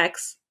 including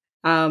tax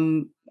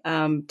reasons,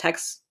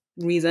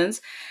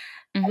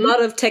 a mm-hmm.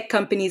 lot of tech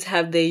companies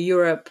have their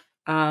Europe,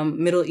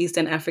 Middle East,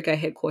 and Africa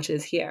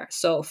headquarters here.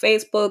 So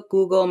Facebook,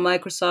 Google,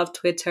 Microsoft,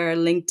 Twitter,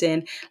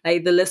 LinkedIn,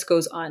 like the list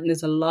goes on.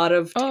 There's a lot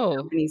of tech Oh,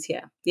 companies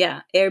here.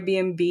 Yeah,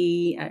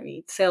 Airbnb, I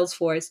mean,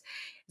 Salesforce.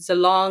 It's a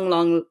long,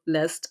 long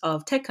list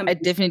of tech I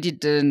companies. definitely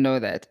didn't know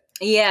that.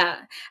 Yeah,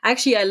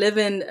 actually, I live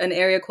in an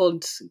area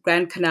called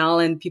Grand Canal,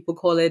 and people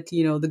call it,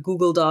 the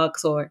Google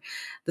Docks or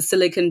the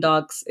Silicon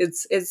Docks.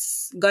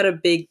 It's got a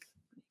big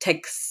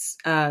tech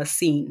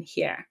scene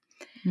here.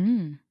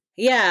 Mm.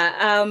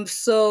 Yeah,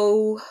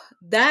 so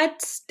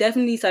that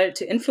definitely started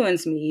to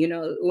influence me.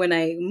 When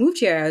I moved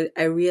here,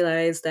 I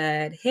realized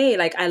that, hey,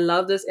 like I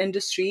love this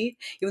industry,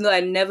 even though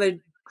I never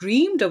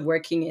dreamed of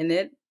working in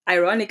it.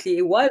 Ironically,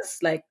 it was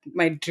like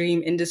my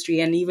dream industry.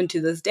 And even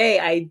to this day,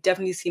 I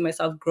definitely see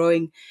myself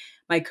growing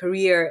my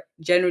career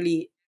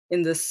generally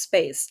in this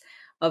space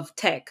of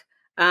tech.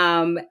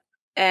 And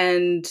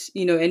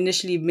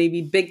initially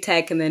maybe big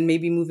tech and then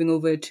maybe moving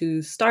over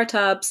to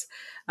startups.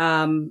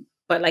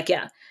 But like,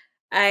 yeah,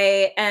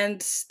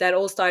 and that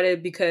all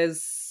started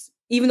because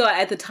even though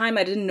at the time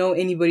I didn't know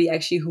anybody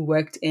actually who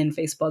worked in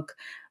Facebook,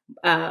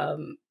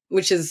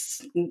 which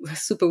is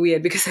super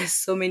weird because there's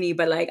so many,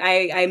 but like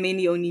I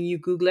mainly only knew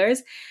Googlers.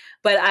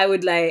 But I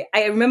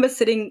remember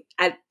sitting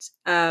at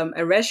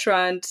a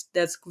restaurant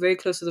that's very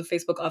close to the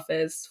Facebook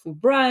office for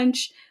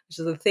brunch, which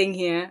is a thing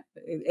here.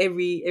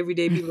 Every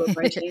day people are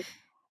brunching.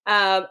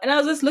 And I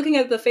was just looking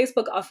at the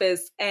Facebook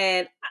office,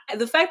 and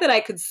the fact that I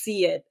could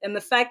see it, and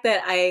the fact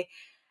that I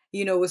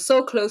was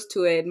so close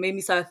to it made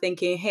me start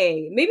thinking,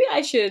 hey, maybe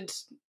I should,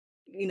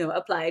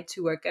 apply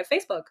to work at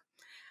Facebook.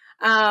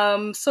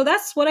 So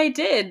that's what I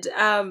did.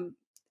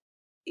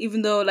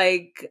 Even though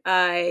like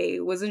I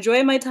was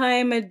enjoying my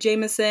time at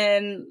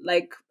Jameson,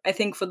 like I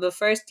think for the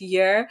first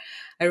year,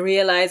 I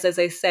realized, as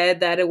I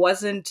said, that it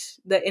wasn't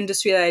the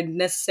industry that I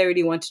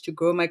necessarily wanted to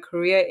grow my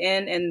career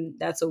in, and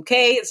that's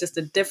okay. It's just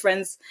a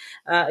difference,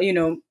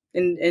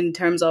 in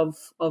terms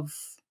of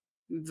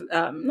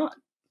not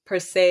per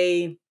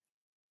se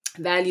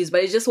values,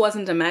 but it just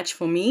wasn't a match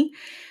for me.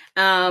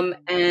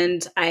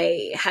 And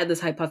I had this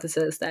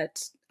hypothesis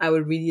that I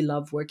would really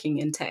love working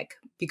in tech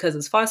because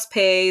it's fast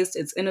paced,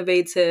 it's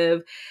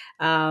innovative,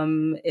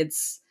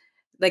 it's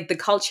like the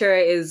culture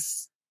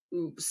is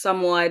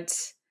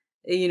somewhat,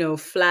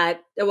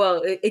 flat.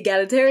 Well,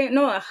 egalitarian.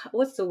 No,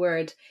 what's the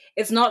word?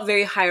 It's not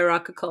very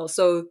hierarchical.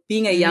 So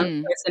being a young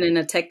Mm, person in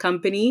a tech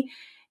company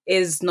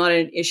is not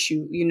an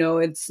issue.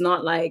 It's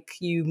not like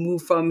you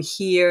move from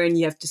here and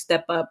you have to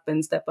step up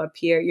and step up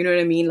here. You know what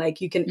I mean?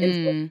 Like you can influence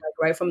mm,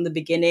 like right from the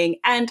beginning.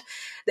 And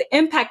the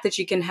impact that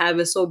you can have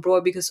is so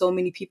broad because so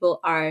many people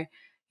are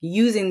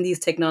using these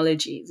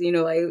technologies.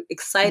 It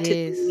excited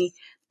yes. me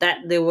that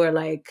there were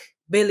like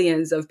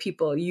billions of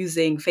people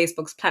using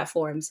Facebook's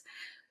platforms.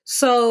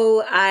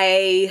 So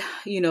I,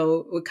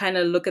 would kind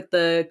of look at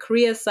the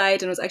career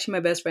site, and it was actually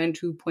my best friend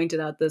who pointed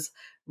out this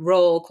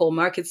role called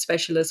market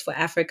specialist for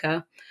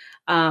Africa,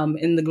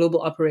 in the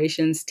global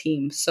operations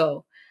team.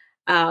 So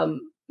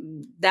um,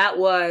 that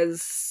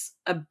was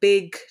a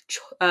big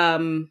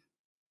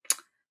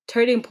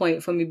turning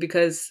point for me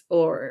because,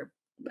 or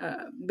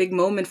big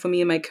moment for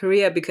me in my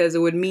career because it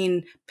would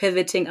mean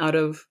pivoting out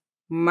of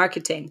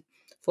marketing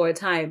for a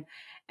time.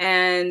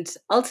 And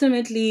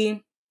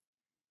ultimately,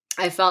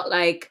 I felt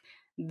like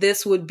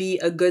this would be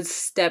a good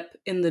step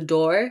in the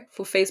door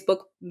for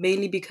Facebook,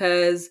 mainly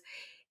because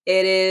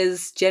it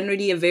is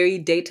generally a very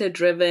data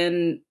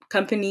driven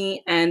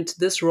company. And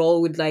this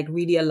role would like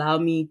really allow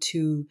me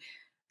to,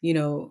 you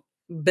know,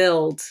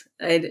 build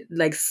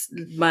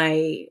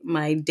my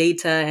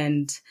data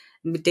and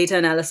data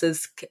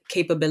analysis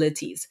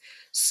capabilities.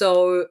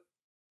 So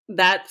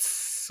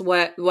that's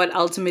what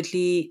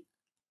ultimately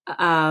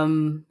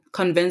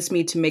convinced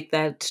me to make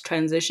that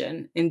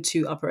transition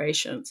into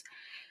operations.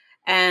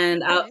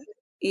 And Okay.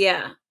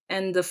 yeah,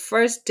 and the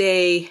first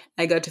day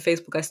I got to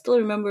Facebook, I still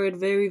remember it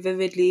very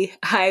vividly.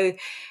 I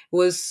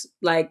was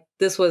like,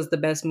 this was the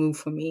best move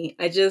for me.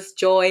 I just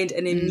joined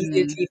and Mm,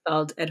 immediately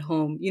felt at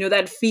home.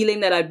 That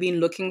feeling that I've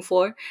been looking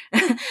for.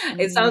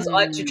 It sounds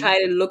odd to mm, try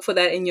to look for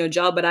that in your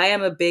job, but I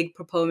am a big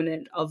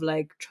proponent of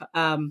like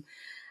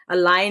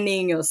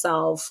aligning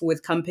yourself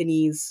with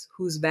companies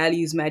whose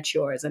values match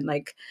yours. And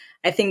like,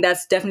 I think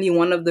that's definitely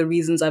one of the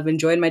reasons I've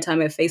enjoyed my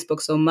time at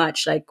Facebook so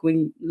much. Like, when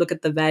you look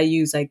at the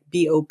values, like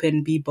be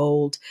open, be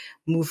bold,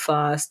 move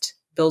fast,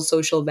 build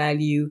social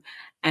value,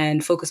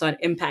 and focus on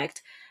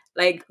impact.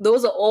 Like,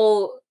 those are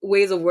all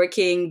ways of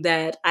working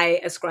that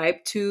I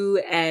ascribe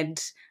to. And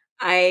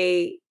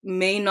I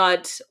may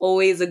not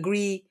always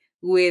agree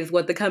with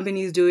what the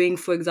company is doing,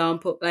 for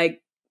example,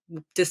 like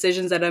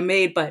decisions that are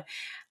made, but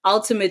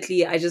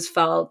ultimately I just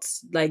felt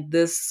like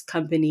this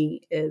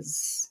company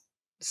is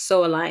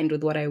so aligned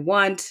with what I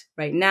want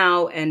right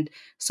now and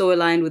so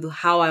aligned with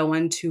how I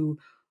want to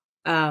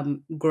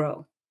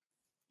grow.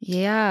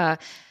 yeah.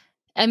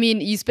 I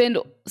mean, you spend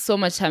so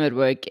much time at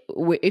work.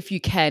 If you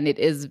can, it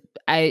is.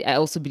 I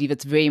also believe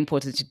it's very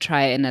important to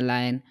try and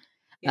align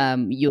Yeah.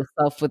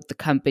 yourself with the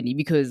company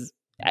because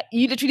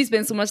you literally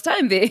spend so much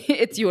time there.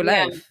 It's your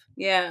Yeah. life.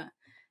 Yeah.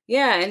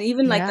 Yeah. And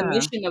even like the Yeah.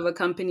 mission of a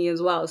company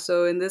as well.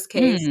 So in this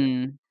case,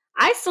 Mm,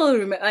 I still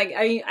remember, like,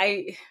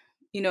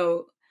 you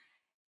know,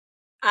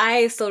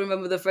 I still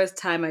remember the first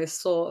time I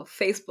saw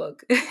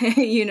Facebook,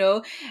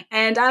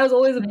 and I was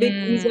always a big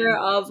user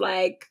mm, of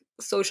like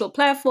social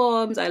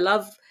platforms. I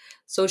love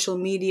social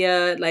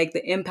media, like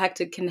the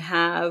impact it can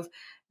have,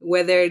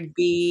 whether it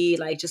be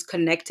like just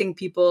connecting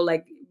people,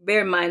 like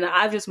bear in mind,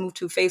 I've just moved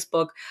to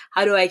Facebook.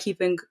 How do I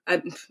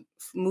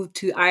moved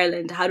to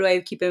Ireland? How do I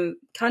keep in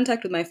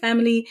contact with my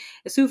family?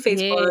 It's through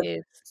Facebook,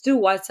 Yes. it's through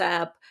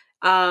WhatsApp,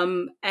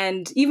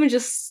 and even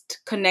just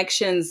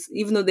connections,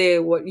 even though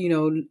they're what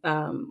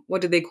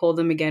do they call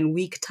them again?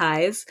 Weak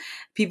ties,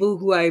 people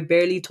who I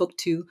barely talk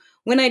to.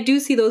 When I do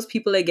see those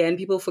people again,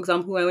 people, for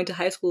example, who I went to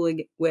high school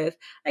with,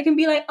 I can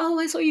be like, oh,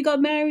 I saw you got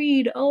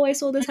married. Oh, I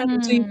saw this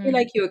happen. So you feel Mm.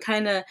 like you're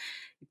kind of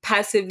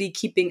passively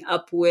keeping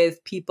up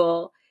with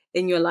people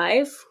in your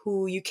life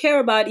who you care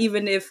about,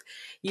 even if,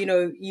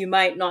 you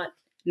might not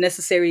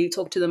necessarily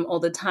talk to them all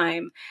the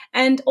time.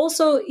 And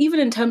also, even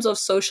in terms of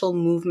social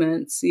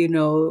movements,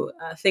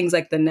 things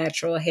like the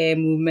natural hair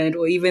movement,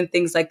 or even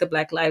things like the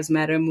Black Lives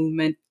Matter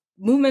movement,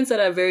 movements that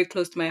are very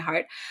close to my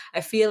heart.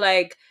 I feel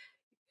like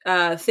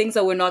things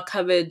that were not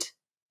covered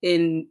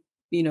in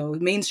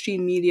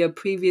mainstream media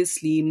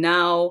previously,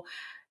 now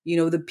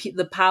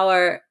the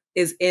power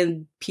is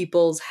in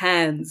people's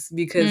hands,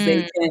 because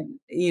they Mm.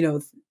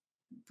 can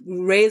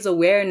raise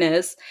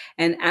awareness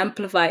and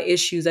amplify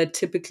issues that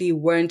typically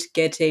weren't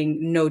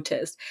getting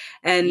noticed.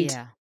 And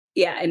Yeah.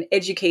 yeah, and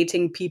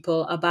educating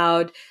people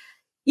about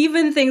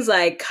even things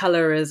like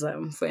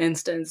colorism, for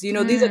instance. These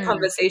are Mm.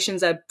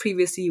 conversations that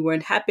previously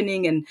weren't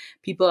happening, and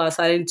people are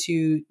starting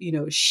to,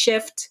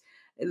 shift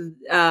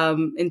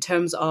in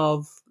terms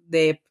of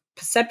their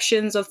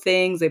perceptions of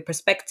things, their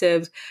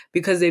perspectives,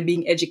 because they're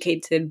being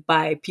educated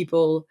by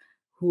people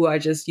who are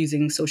just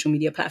using social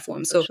media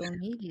platforms. So, Social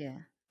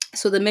media.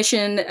 the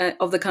mission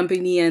of the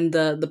company and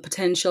the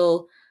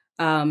potential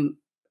um,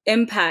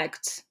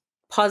 impact,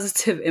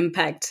 positive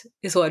impact,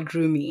 is what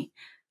drew me.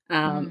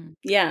 Mm.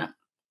 Yeah.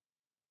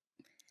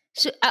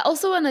 I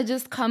also want to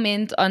just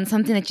comment on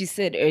something that you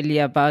said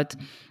earlier about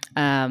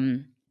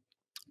um,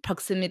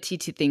 proximity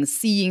to things,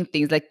 seeing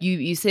things. Like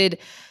you said,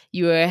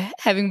 you were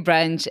having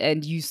brunch,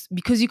 and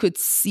because you could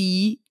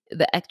see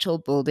the actual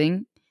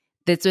building,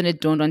 that's when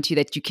it dawned on you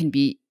that you can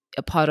be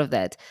a part of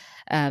that,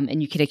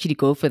 and you can actually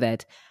go for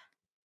that.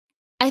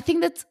 I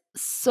think that's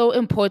so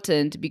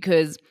important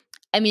because,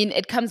 I mean,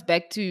 it comes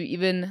back to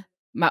even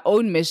my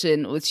own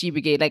mission with She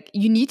Brigade. Like,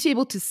 you need to be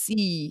able to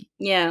see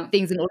Yeah.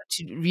 things in order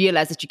to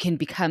realize that you can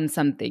become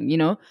something, you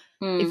know?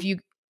 If Mm. you,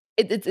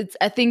 it's,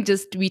 I think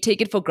just we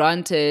take it for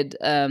granted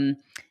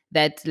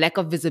that lack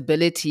of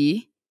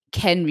visibility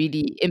can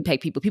really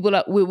impact people. People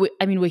are,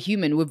 I mean, we're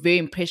human, we're very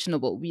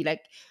impressionable. We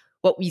like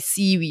what we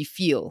see, we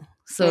feel.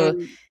 So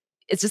Mm.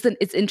 it's just,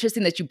 it's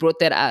interesting that you brought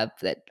that up,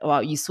 that, wow,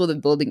 you saw the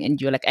building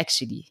and you're like,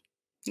 actually,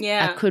 I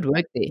Yeah. could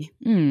work there.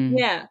 Mm.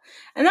 Yeah.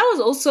 And that was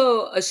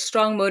also a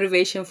strong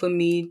motivation for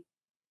me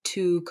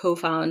to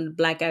co-found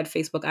Black at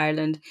Facebook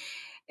Ireland,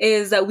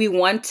 is that we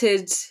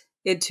wanted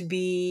it to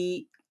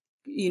be,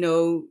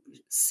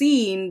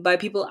 seen by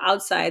people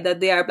outside that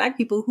there are Black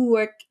people who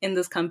work in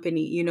this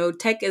company.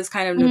 Tech is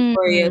kind of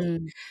notorious.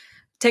 Mm.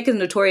 Tech is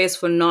notorious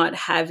for not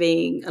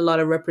having a lot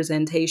of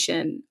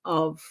representation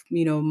of,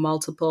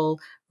 multiple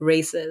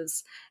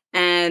races.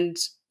 And,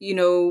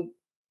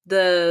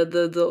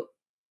 the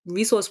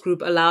resource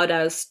group allowed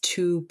us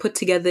to put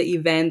together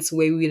events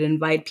where we'd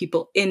invite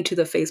people into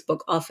the Facebook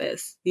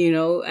office,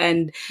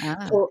 and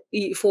Ah.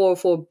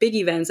 for big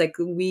events, like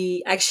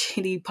we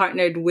actually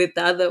partnered with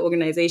the other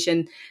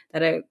organization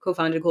that I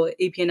co-founded called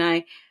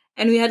APNI,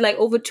 and we had like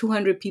over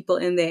 200 people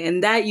in there,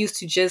 and that used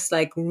to just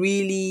like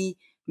really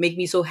make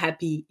me so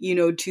happy,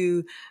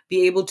 to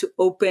be able to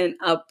open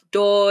up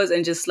doors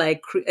and just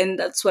like, and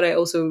that's what I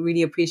also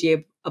really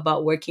appreciate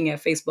about working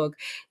at Facebook.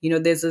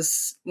 There's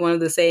this, one of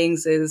the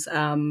sayings is,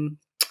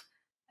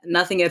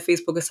 nothing at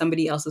Facebook is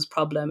somebody else's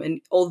problem.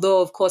 And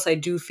although, of course, I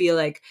do feel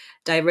like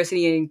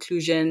diversity and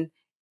inclusion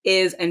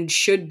is and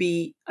should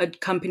be a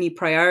company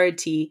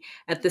priority,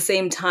 at the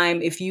same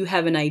time, if you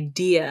have an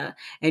idea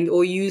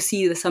or you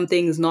see that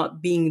something is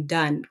not being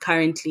done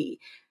currently,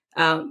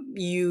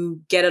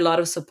 you get a lot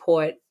of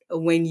support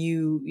when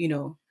you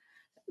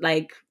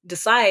like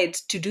decide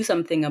to do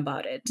something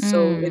about it.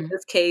 So in Mm.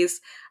 this case,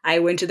 I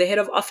went to the head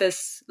of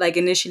office like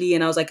initially,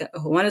 and I was like, I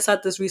want to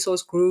start this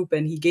resource group,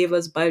 and he gave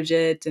us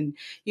budget, and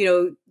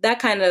that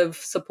kind of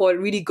support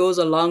really goes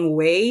a long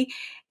way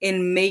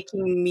in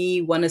making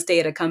me want to stay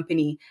at a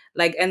company.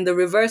 Like, and the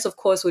reverse, of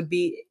course, would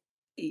be,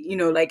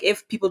 like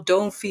if people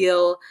don't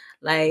feel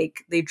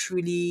like they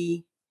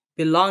truly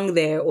belong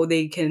there, or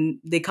they can't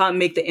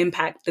make the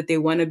impact that they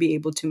want to be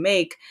able to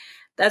make,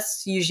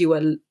 that's usually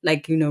what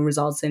like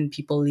results in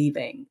people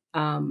leaving.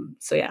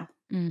 So yeah.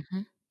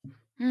 Mm-hmm.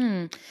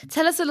 Hmm.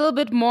 Tell us a little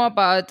bit more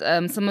about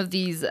some of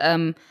these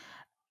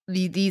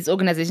these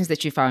organizations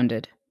that you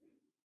founded.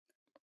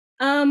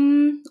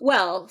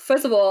 Well,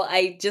 first of all,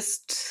 I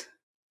just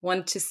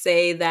want to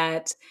say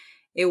that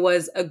it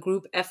was a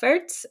group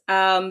effort.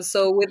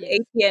 So with Yes.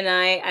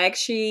 APNI, I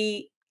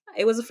actually,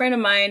 it was a friend of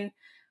mine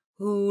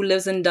who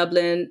lives in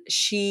Dublin.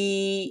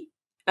 She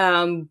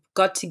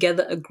got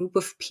together a group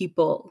of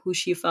people who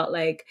she felt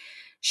like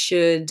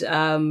should,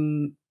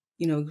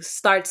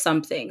 start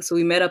something. So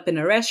we met up in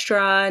a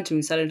restaurant and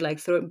we started like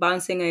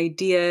bouncing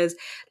ideas,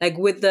 like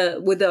with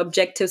the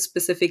objective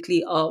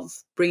specifically of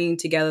bringing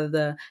together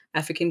the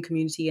African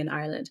community in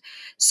Ireland.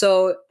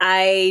 So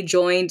I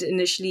joined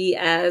initially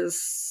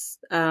as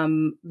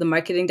the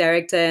marketing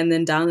director, and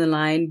then down the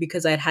line,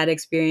 because I'd had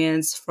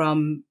experience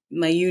from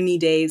my uni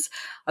days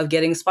of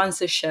getting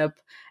sponsorship,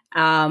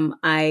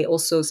 I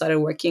also started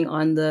working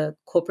on the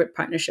corporate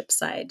partnership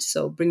side.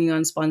 So bringing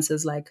on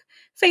sponsors like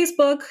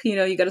Facebook,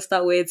 you got to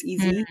start where it's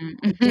easy.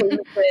 Mm.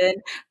 LinkedIn,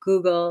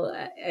 Google,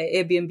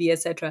 Airbnb,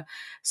 etc.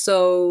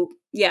 So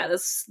yeah,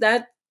 that's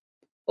that.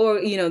 Or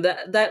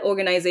that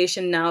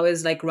organization now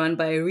is like run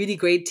by a really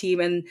great team,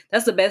 and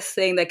that's the best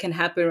thing that can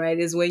happen, right?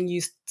 Is when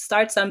you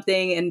start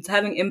something and it's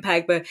having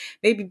impact, but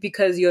maybe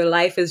because your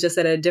life is just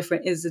in a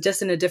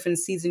different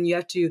season, you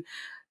have to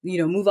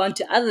move on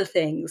to other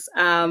things.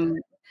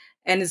 And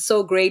it's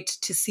so great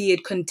to see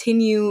it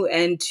continue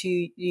and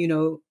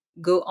to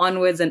go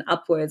onwards and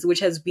upwards, which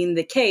has been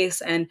the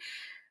case. And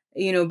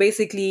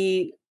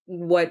basically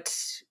what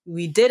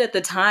we did at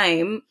the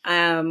time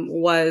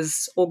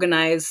was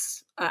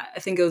organize, I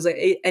think it was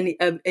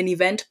an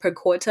event per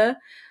quarter.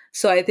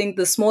 So I think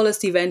the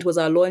smallest event was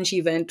our launch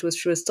event,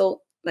 which was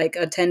still like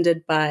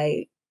attended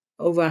by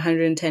over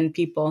 110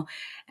 people.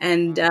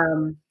 And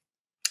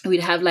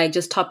we'd have like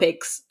just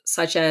topics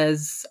such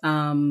as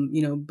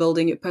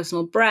building your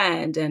personal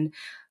brand and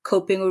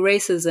coping with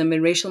racism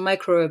and racial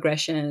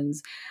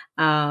microaggressions,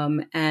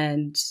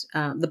 and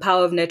the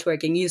power of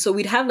networking. So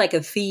we'd have like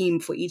a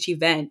theme for each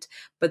event,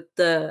 but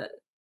the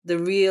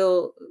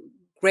real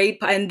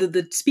great part, and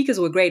the speakers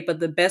were great, but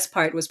the best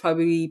part was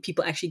probably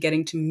people actually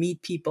getting to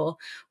meet people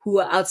who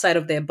are outside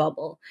of their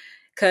bubble.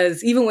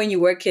 Because even when you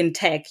work in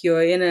tech,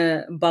 you're in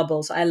a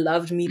bubble. So I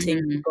loved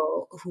meeting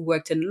people who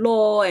worked in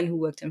law and who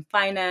worked in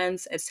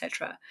finance,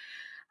 etc.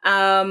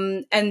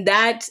 And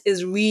that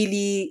is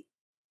really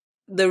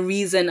the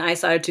reason I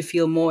started to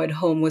feel more at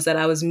home, was that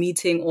I was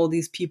meeting all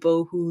these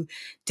people who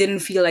didn't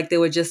feel like they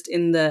were just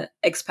in the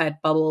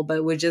expat bubble,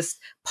 but were just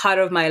part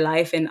of my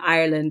life in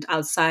Ireland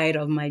outside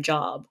of my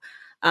job.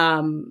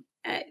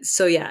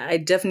 So yeah, I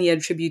definitely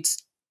attribute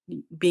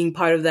being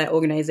part of that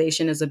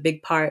organization as a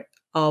big part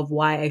of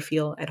why I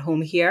feel at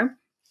home here.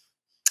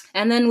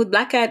 And then with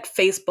Black at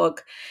Facebook,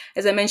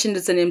 as I mentioned,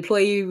 it's an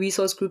employee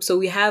resource group. So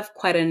we have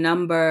quite a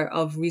number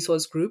of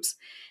resource groups.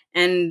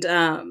 And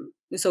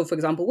so, for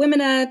example, Women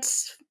at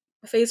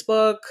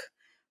Facebook,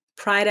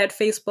 Pride at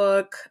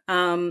Facebook.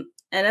 And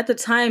at the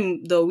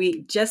time, though,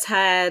 we just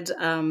had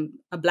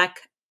a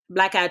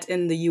Black at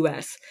in the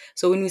US.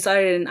 So when we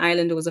started in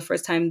Ireland, it was the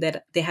first time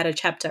that they had a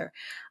chapter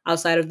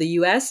outside of the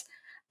US.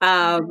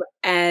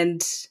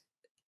 And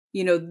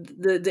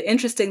the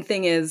interesting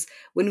thing is,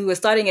 when we were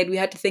starting it, we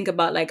had to think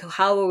about like,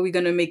 how are we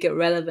going to make it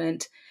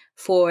relevant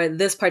for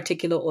this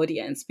particular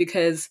audience?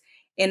 Because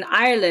in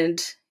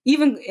Ireland,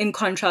 even in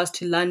contrast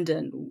to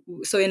London,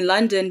 so in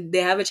London they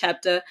have a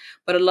chapter,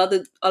 but a lot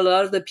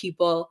of the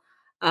people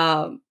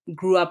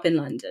grew up in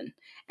London.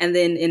 And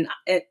then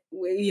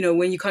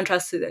when you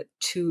contrast it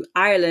to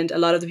Ireland, a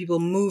lot of the people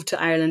moved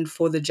to Ireland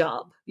for the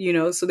job.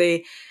 So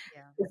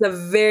it's a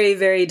very,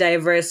 very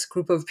diverse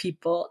group of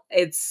people.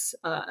 It's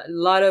a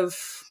lot of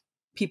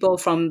people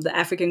from the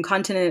African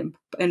continent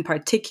in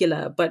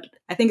particular, but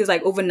I think it's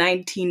like over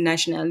 19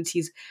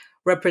 nationalities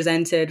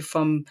represented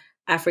from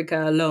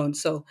Africa alone.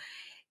 So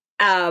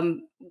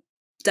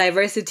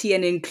diversity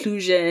and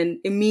inclusion,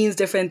 it means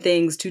different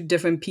things to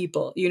different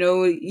people.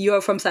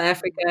 You're from South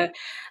Africa,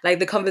 like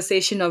the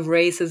conversation of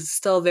race is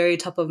still very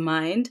top of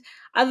mind.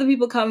 Other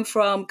people come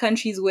from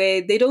countries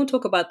where they don't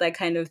talk about that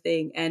kind of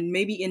thing, and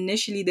maybe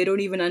initially they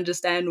don't even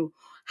understand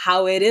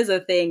how it is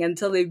a thing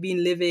until they've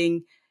been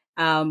living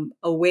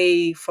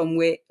away from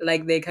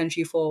like their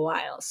country for a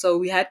while. So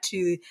we had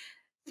to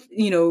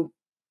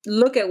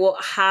look at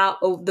how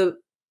the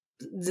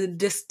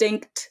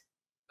distinct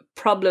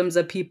problems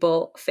that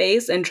people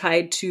face and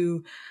try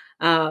to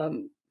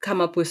come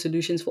up with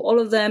solutions for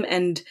all of them,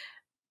 and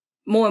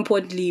more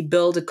importantly,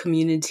 build a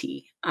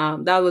community.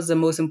 That was the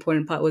most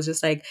important part, was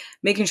just like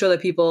making sure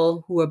that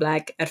people who were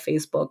Black at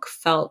Facebook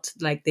felt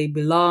like they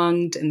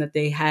belonged and that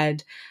they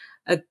had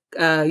a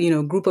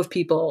group of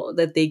people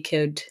that they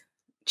could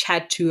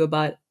chat to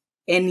about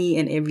any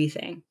and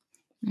everything.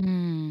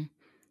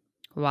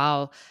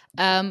 Wow.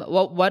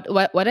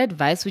 What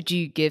advice would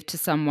you give to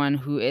someone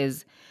who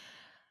is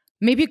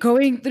maybe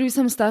going through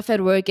some stuff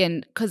at work?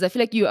 And because I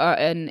feel like you are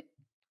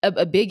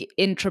a big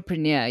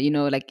entrepreneur,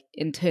 like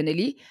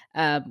internally.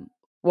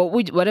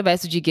 What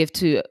advice would you give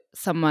to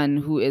someone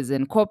who is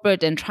in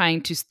corporate and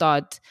trying to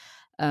start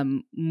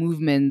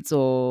movements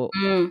or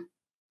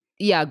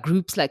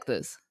groups like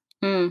this?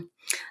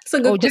 That's a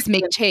good or just question.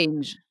 make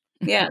change?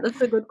 Yeah, that's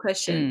a good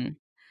question.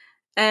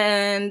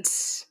 And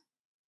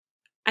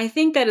I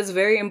think that it's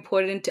very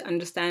important to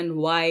understand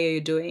why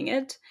you're doing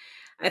it.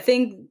 I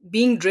think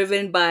being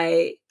driven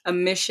by a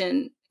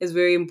mission is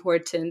very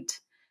important.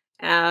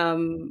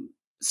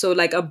 So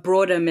like a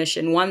broader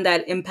mission, one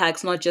that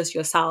impacts not just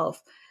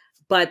yourself,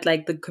 but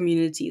like the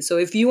community. So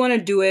if you want to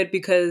do it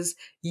because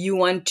you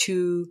want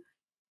to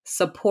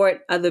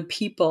support other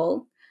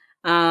people,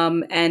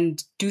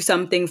 and do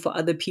something for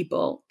other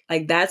people.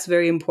 Like that's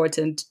very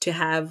important to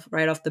have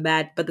right off the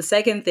bat. But the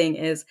second thing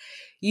is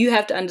you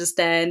have to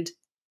understand,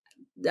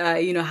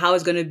 how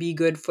it's going to be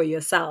good for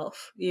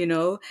yourself.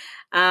 For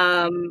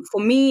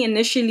me,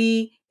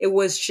 initially, it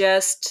was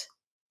just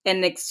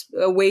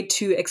a way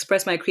to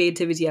express my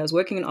creativity. I was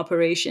working in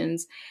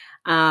operations,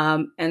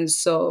 and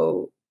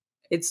so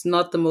it's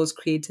not the most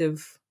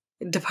creative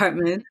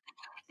department,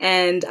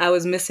 and I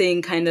was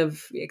missing kind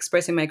of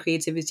expressing my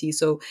creativity.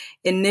 So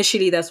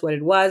initially, that's what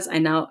it was. I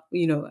now,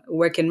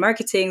 work in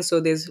marketing, so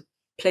there's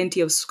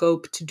plenty of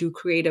scope to do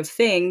creative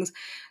things.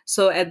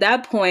 So at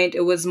that point,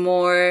 it was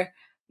more,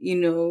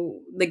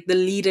 like the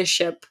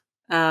leadership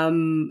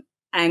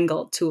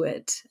angle to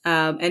it,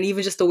 and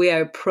even just the way I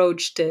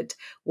approached it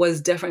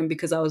was different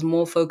because I was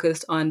more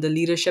focused on the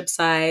leadership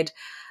side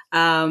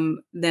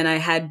than I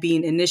had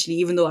been initially.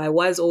 Even though I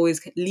was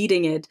always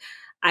leading it,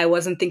 I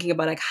wasn't thinking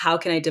about like how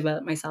can I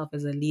develop myself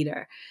as a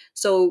leader.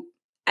 So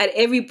at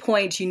every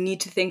point, you need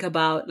to think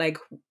about like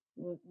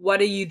what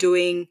are you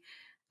doing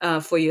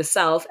for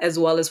yourself as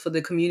well as for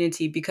the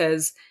community,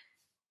 because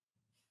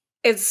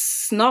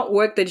it's not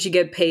work that you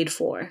get paid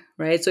for,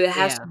 right? So it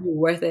has Yeah. to be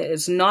worth it.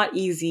 It's not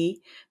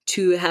easy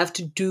to have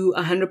to do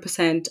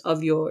 100%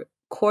 of your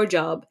core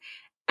job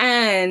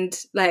and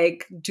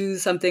like do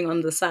something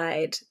on the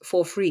side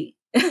for free.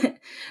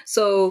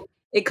 So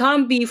it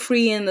can't be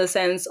free in the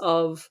sense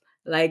of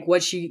like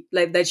what you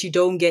like that you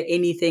don't get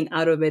anything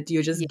out of it.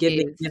 You're just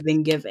giving, Yes.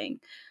 giving, giving.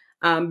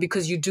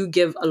 Because you do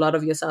give a lot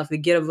of yourself. You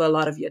give a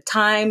lot of your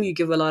time, you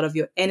give a lot of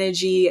your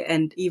energy,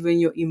 and even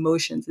your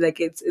emotions. Like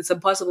it's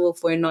impossible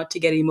for it not to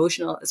get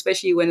emotional,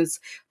 especially when it's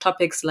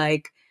topics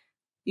like,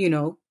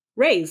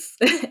 race.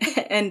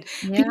 And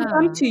people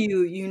come Yeah. to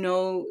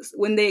you,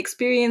 when they're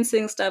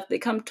experiencing stuff, they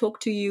come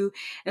talk to you.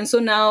 And so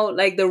now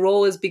like the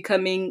role is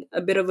becoming a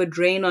bit of a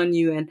drain on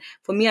you. And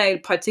for me, I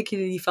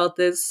particularly felt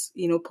this,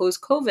 post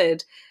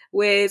COVID,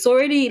 where it's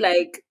already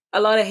like a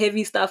lot of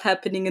heavy stuff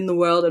happening in the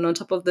world, and on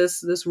top of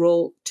this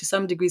role to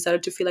some degree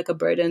started to feel like a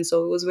burden.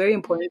 So it was very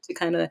important to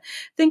kind of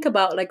think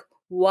about like,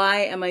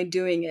 why am I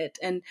doing it?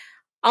 And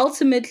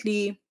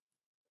ultimately,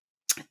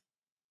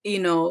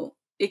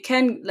 it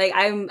can like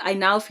I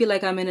now feel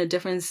like I'm in a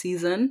different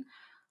season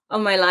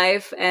of my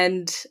life,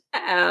 and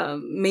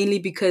mainly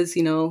because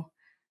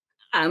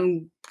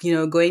I'm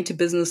going to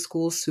business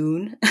school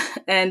soon,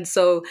 and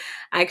so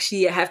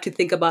actually I have to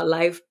think about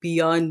life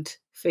beyond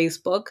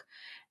Facebook,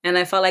 and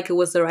I felt like it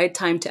was the right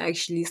time to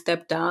actually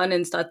step down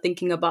and start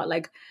thinking about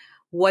like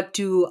what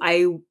do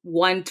I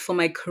want for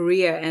my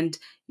career. And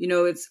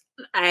it's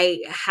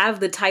I have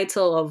the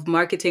title of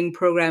marketing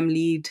program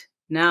lead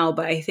now,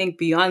 but I think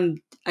beyond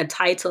a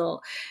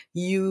title,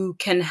 you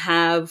can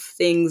have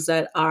things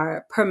that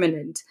are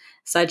permanent,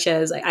 such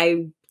as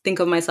I think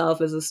of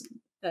myself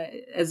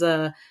as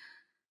a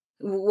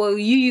well,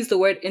 you used the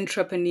word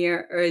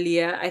entrepreneur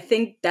earlier. I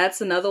think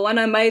that's another one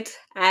I might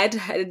add.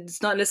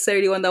 It's not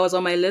necessarily one that was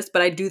on my list,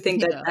 but I do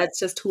think that Yeah. that's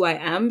just who I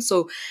am.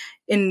 So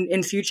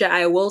in future,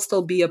 I will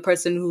still be a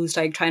person who's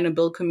like trying to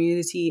build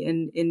community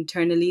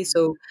internally.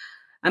 So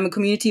I'm a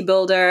community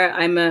builder.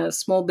 I'm a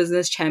small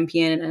business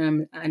champion, and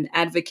I'm an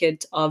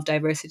advocate of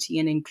diversity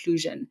and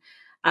inclusion.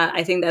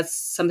 I think that's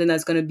something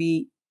that's going to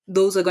be,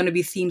 those are going to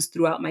be themes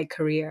throughout my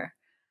career.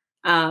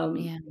 Um,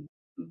 Yeah.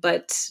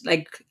 but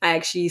like I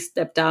actually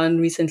stepped down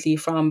recently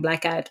from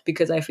Black Hat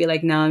because I feel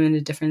like now I'm in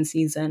a different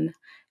season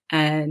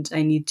and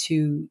I need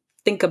to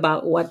think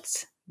about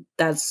what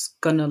that's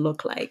gonna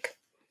look like.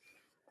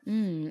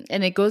 And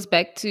it goes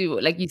back to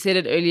like you said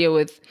it earlier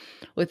with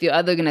your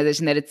other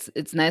organization, that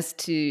it's nice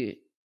to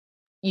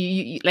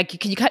like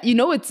you can,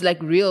 it's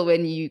like real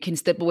when you can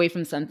step away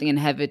from something and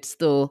have it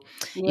still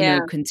Yeah,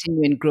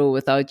 continue and grow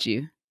without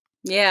you.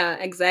 yeah,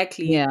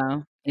 exactly.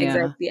 Yeah. Yeah.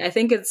 Exactly. I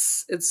think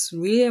it's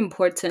really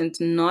important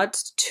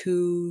not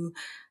to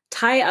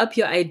tie up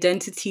your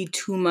identity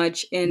too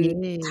much in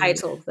Yes.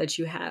 titles that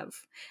you have.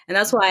 And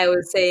that's why I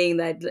was saying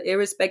that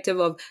irrespective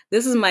of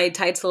this is my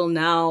title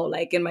now,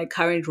 like in my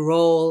current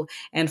role,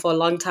 and for a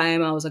long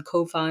time I was a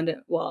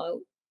co-founder,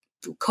 well,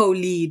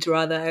 co-lead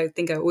rather. I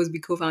think I always be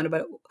co-founder,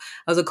 but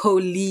I was a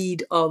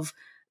co-lead of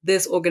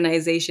this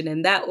organization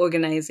and that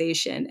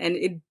organization. And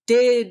it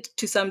did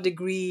to some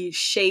degree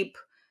shape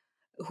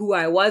who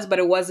I was, but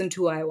it wasn't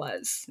who I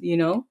was.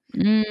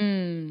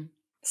 Mm.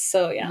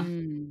 So yeah.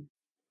 Mm.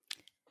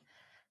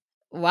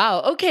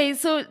 Wow. Okay.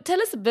 So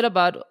tell us a bit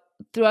about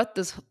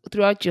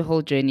throughout your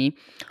whole journey.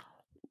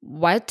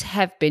 What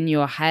have been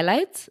your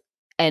highlights,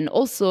 and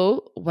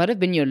also what have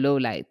been your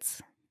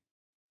lowlights?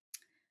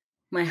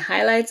 My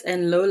highlights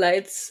and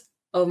lowlights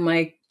of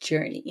my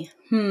journey.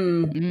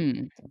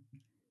 Mm.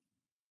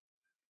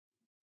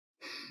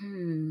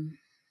 Hmm.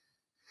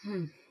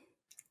 Hmm.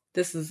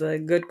 This is a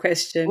good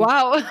question.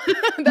 Wow,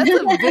 that's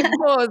a big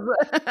pause.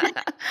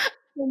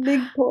 A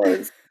big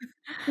pause.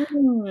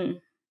 Hmm.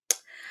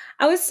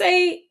 I would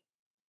say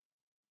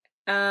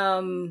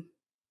um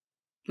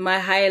my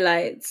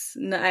highlights.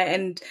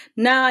 And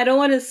now I don't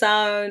want to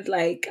sound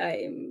like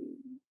I'm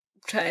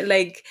trying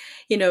like,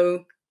 you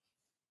know,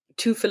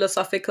 too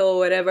philosophical or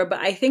whatever, but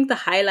I think the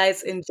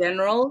highlights in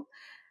general.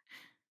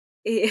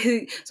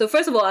 So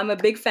first of all, I'm a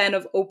big fan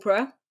of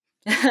Oprah.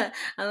 I'm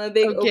a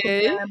big Oprah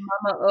Okay. fan,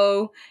 Mama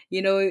O.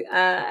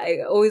 I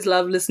always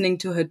love listening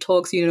to her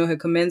talks. Her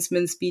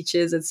commencement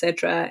speeches,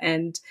 etc.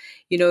 And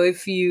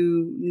if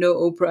you know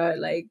Oprah,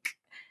 like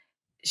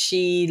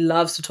she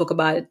loves to talk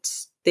about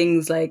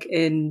things like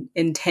in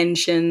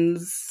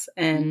intentions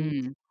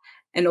Mm.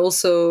 and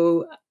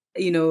also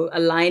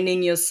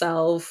aligning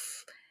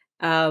yourself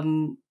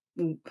um,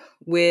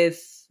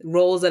 with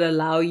roles that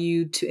allow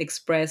you to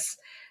express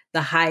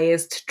the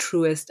highest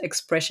truest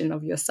expression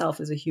of yourself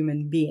as a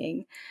human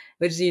being,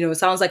 which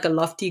sounds like a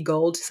lofty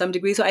goal to some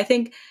degree. So I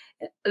think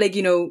like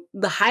the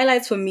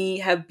highlights for me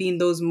have been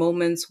those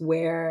moments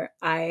where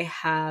I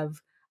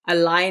have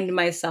aligned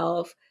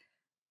myself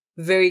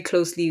very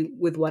closely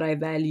with what I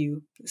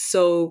value.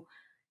 So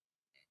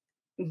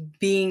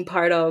being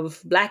part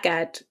of Black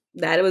At,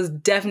 that's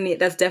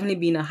definitely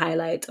been a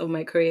highlight of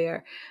my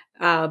career,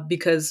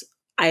 because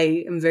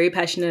I am very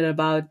passionate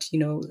about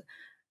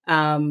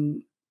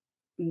um,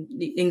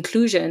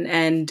 inclusion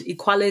and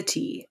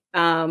equality.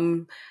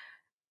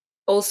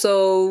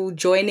 Also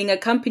joining a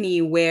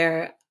company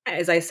where,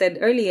 as I said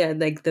earlier,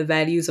 like the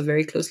values are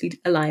very closely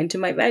aligned to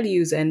my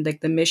values, and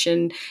like the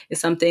mission is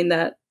something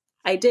that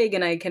I dig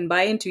and I can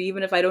buy into,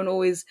 even if I don't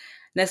always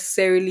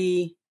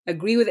necessarily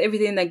agree with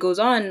everything that goes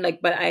on.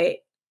 Like, but I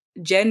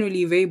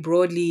generally, very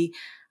broadly,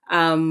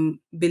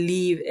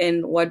 believe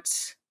in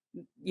what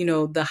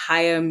the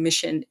higher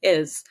mission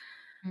is.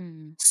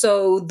 Mm.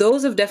 So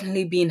those have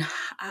definitely been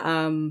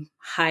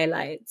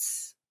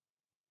highlights.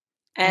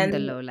 And the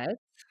And low light.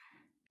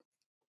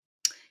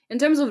 in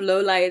terms of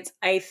lowlights,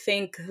 I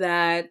think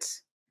that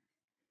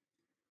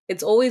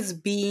it's always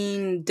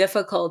been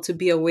difficult to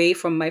be away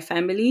from my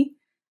family.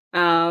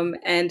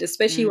 And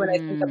especially when I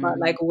think about Mm.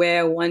 like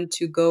where I want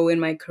to go in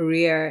my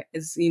career,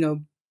 is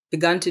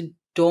begun to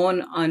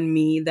dawn on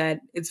me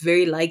that it's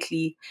very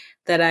likely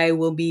that I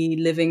will be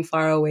living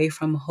far away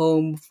from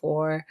home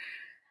for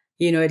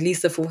at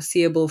least the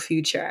foreseeable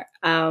future.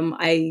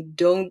 I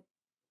don't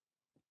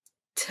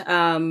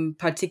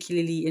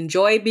particularly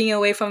enjoy being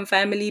away from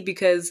family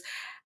because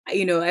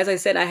as I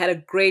said, I had a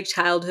great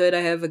childhood.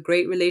 I have a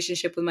great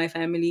relationship with my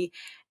family.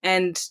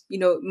 And,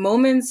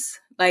 moments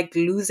like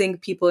losing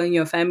people in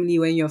your family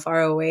when you're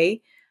far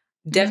away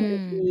Mm.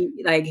 definitely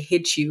like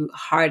hit you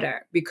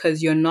harder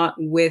because you're not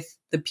with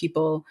the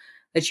people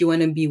that you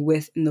want to be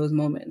with in those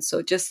moments.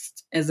 So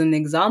just as an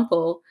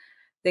example,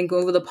 I think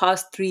over the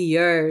past 3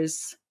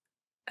 years,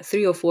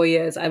 3 or 4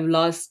 years, I've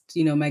lost,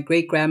 my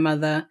great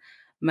grandmother,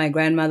 my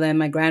grandmother, and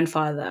my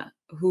grandfather,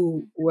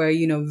 who were,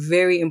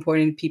 very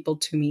important people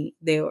to me.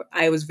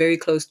 I was very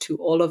close to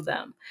all of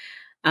them.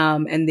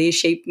 And they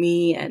shaped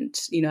me, and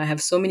I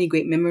have so many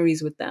great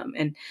memories with them.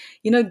 And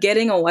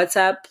getting a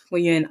WhatsApp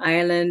when you're in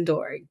Ireland,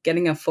 or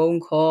getting a phone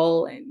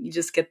call and you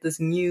just get this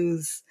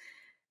news,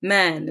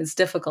 man, it's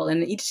difficult.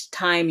 And each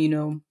time,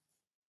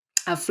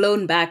 I've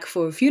flown back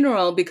for a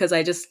funeral because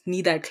I just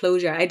need that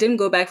closure. I didn't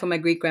go back for my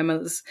great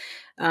grandmother's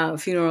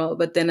funeral,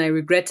 but then I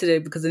regretted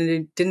it because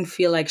it didn't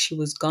feel like she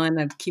was gone.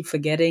 I'd keep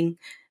forgetting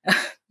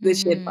that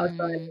she had passed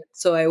on. Mm.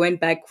 So I went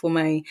back for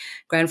my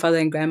grandfather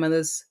and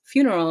grandmother's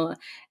funeral,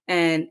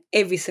 and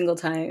every single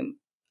time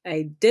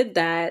I did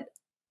that,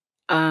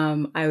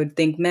 I would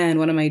think, man,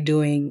 what am I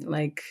doing?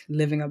 Like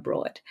living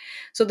abroad.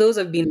 So those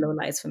have been low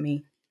lights for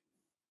me.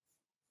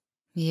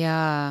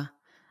 Yeah.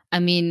 I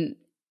mean,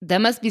 that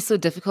must be so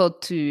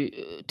difficult to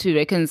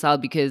reconcile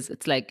because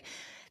it's like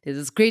there's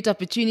this great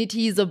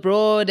opportunities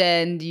abroad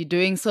and you're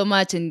doing so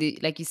much and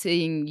like you're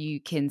saying you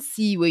can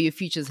see where your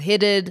future's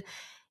headed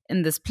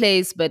in this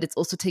place, but it's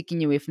also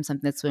taking you away from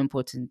something that's so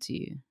important to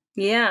you.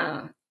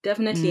 Yeah,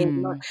 definitely. And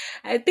Mm.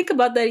 I think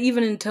about that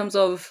even in terms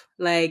of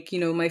like,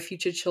 my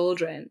future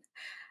children.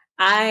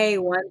 I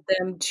want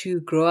them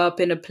to grow up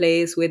in a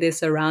place where they're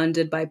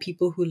surrounded by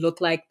people who look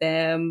like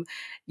them,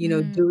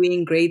 Mm.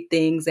 doing great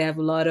things. They have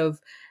a lot of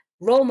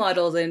role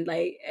models and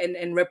like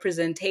and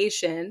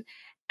representation.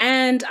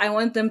 And I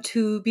want them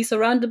to be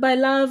surrounded by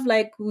love.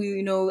 Like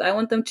I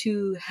want them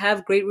to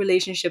have great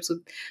relationships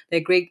with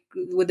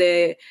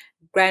their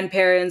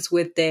grandparents,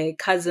 with their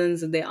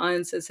cousins and their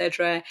aunts,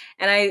 etc.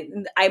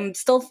 And I'm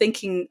still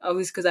thinking,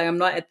 obviously, because I am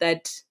not at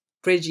that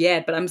bridge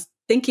yet, but I'm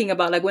thinking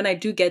about like when I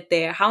do get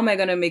there, how am I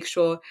going to make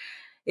sure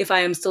if I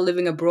am still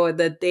living abroad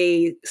that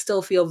they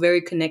still feel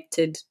very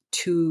connected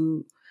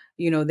to,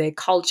 their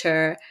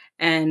culture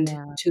and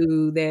Yeah.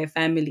 to their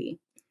family.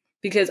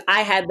 Because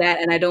I had that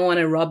and I don't want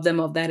to rob them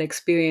of that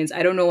experience.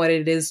 I don't know what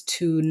it is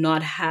to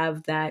not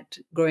have that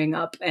growing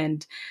up.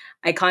 And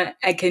I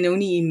can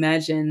only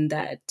imagine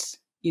that,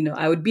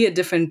 I would be a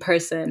different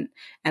person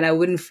and I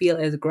wouldn't feel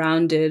as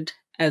grounded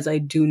as I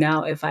do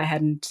now if I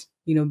hadn't,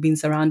 been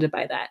surrounded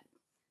by that.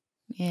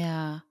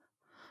 Yeah.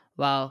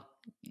 Wow.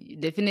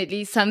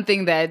 Definitely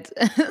something that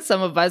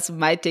some of us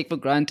might take for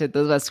granted,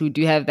 those of us who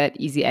do have that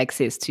easy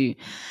access to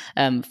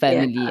Yeah.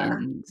 family.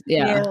 And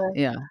yeah, Yeah.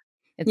 yeah.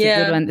 It's a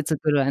good Yeah. one. It's a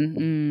good one.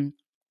 Mm.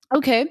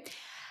 Okay.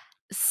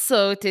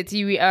 So,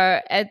 Titi, we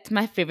are at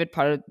my favorite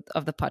part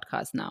of the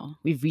podcast now.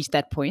 We've reached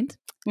that point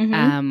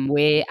Mm-hmm.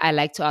 where I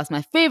like to ask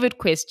my favorite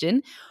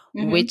question,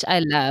 Mm-hmm. which I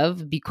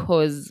love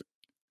because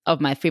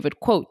of my favorite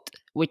quote,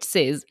 which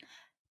says,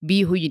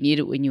 "Be who you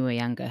needed when you were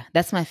younger."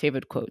 That's my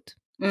favorite quote.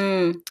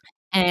 Mm.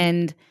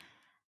 And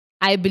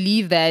I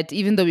believe that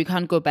even though we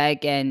can't go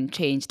back and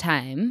change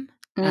time,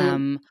 Mm.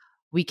 um,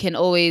 we can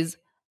always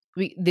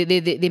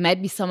there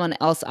might be someone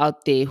else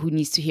out there who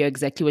needs to hear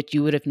exactly what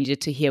you would have needed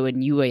to hear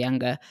when you were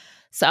younger.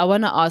 So I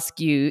want to ask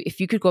you if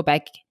you could go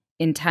back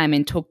in time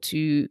and talk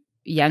to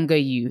younger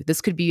you. This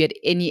could be at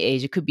any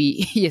age. It could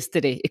be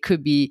yesterday. It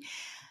could be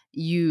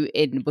you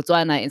in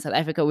Botswana, in South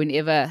Africa,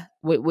 whenever,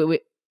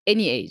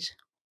 any age.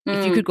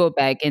 If you Mm. could go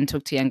back and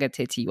talk to younger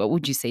Teti, what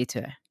would you say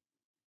to her?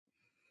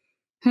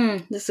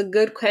 That's a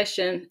good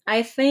question.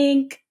 I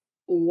think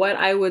what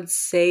I would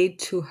say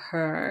to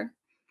her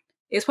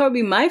is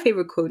probably my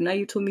favorite quote. Now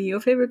you told me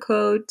your favorite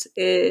quote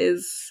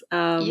is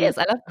Yes,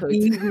 I love quotes.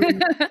 be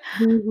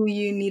who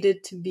you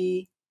needed to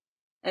be.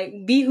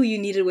 Be who you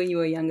needed when you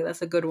were younger.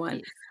 That's a good one.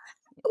 Yes.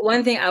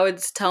 One thing I would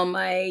tell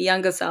my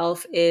younger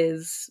self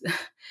is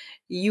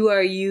you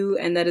are you,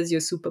 and that is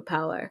your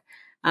superpower.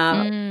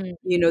 Uh, Mm.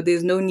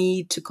 there's no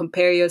need to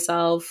compare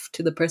yourself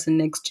to the person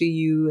next to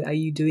you. Are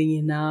you doing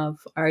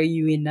enough? Are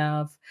you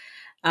enough?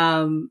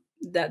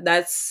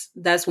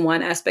 That's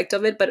one aspect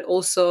of it, but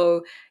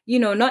also,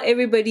 not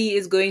everybody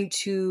is going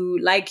to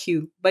like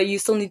you, but you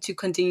still need to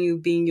continue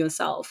being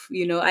yourself.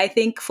 I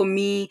think for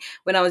me,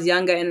 when I was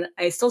younger, and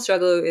I still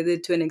struggle with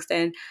it to an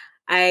extent,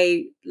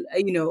 I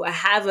I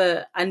have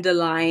a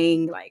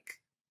underlying like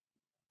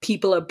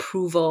people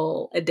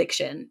approval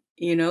addiction.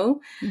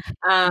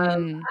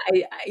 Mm.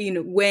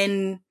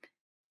 When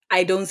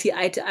I don't see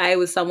eye to eye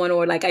with someone,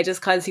 or like I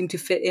just can't seem to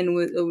fit in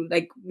with, or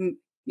like,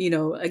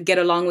 get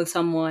along with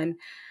someone,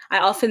 I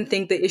often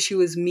think the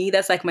issue is me.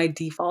 That's like my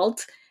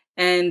default.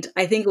 And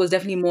I think it was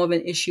definitely more of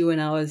an issue when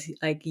I was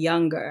like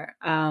younger.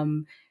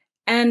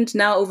 And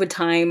now over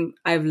time,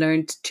 I've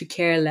learned to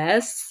care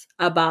less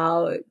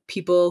about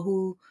people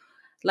who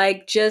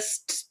like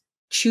just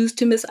choose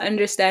to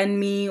misunderstand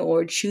me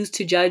or choose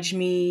to judge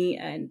me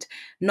and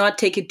not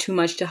take it too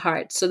much to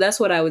heart. So that's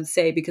what I would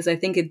say, because I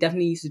think it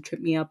definitely used to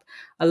trip me up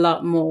a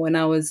lot more when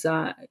I was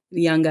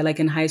younger, like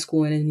in high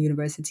school and in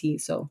university.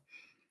 So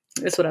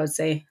that's what I would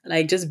say.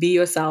 Like, just be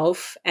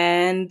yourself,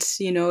 and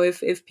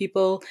if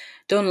people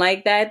don't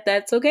like that,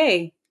 that's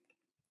okay.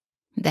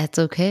 That's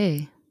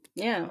okay.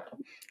 Yeah,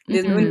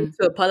 there's no need Mm.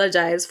 to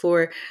apologize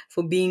for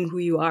being who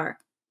you are.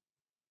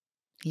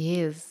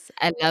 Yes,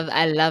 I love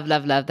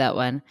that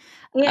one.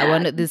 I Yeah.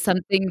 wonder. There's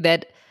something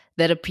that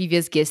a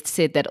previous guest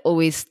said that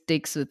always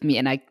sticks with me,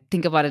 and I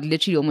think about it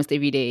literally almost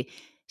every day.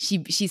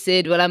 She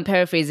said, well, I'm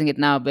paraphrasing it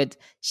now, but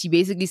she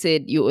basically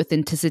said, "Your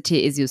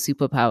authenticity is your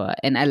superpower,"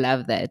 and I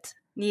love that.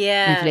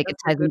 And I Yeah, feel like it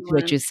that's a ties good into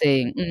what one. you're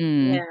saying.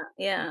 Mm. Yeah,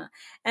 yeah.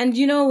 And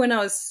when I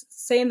was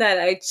saying that,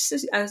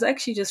 I was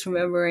actually just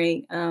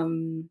remembering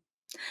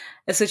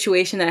a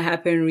situation that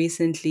happened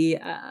recently.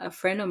 A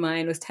friend of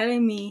mine was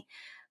telling me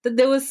that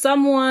there was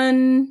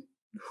someone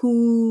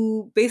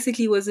who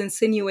basically was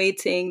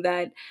insinuating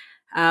that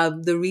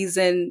the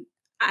reason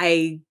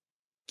I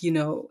you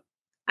know,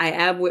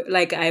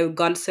 like I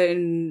got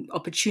certain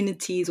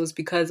opportunities was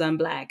because I'm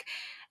black.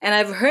 And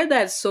I've heard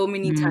that so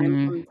many times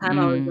Mm. from the time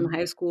I was in Mm.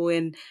 high school,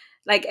 and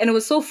it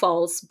was so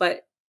false,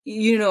 but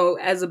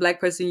as a black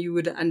person you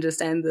would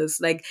understand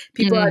this. Like,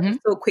 people are Mm-hmm. just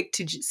so quick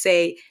to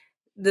say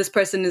this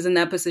person is in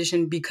that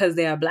position because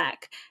they are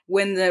black,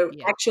 when the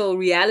Yeah. actual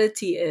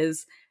reality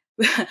is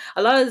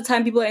a lot of the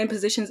time people are in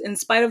positions in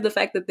spite of the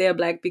fact that they're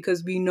black,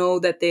 because we know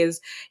that there's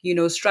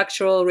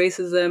structural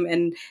racism,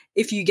 and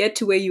if you get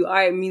to where you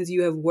are, it means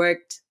you have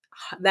worked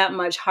that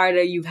much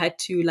harder. You've had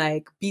to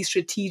like be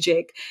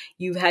strategic.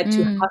 You've had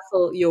to Mm.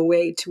 hustle your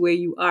way to where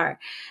you are.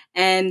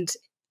 And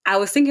I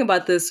was thinking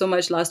about this so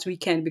much last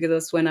weekend, because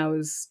that's when I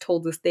was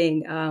told this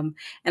thing. And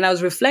I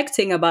was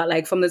reflecting about,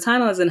 like, from the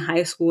time I was in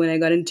high school and I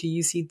got into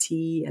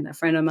UCT, and a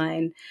friend of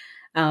mine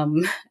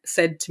um,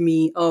 said to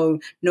me, "Oh,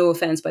 no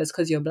offense, but it's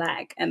because you're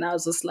black." And I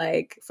was just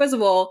like, first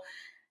of all,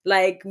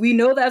 like, we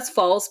know that's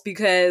false,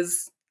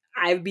 because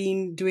I've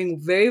been doing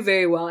very,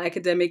 very well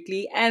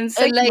academically. And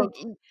second Like, of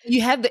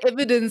you have the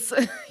evidence.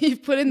 You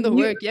put in the you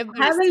work. You have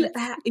the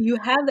receipts. you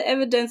have the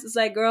evidence. It's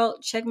like, girl,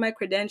 check my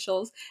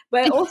credentials.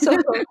 But also,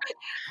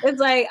 it's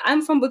like,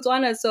 I'm from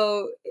Botswana,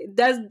 so it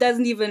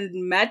doesn't even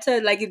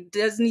matter. Like, it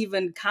doesn't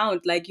even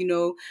count. Like,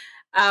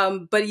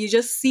 but you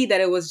just see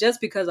that it was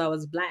just because I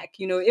was black.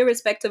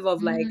 Irrespective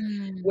of like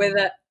Mm.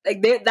 whether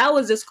like that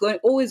was just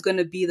always going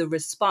to be the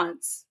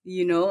response.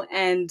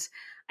 And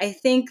I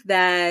think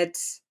that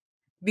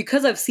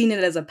because I've seen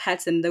it as a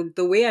pattern,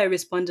 the way I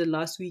responded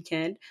last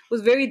weekend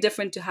was very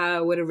different to how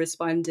I would have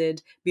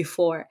responded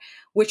before,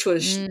 which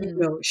was,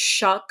 Mm.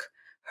 shock,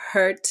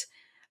 hurt,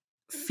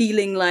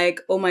 feeling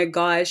like, oh my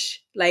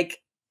gosh,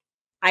 like,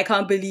 I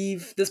can't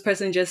believe this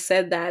person just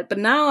said that. But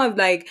now I've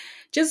like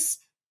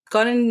just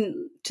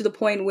gotten to the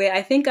point where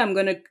I think I'm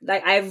gonna,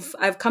 like, I've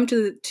come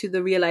to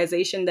the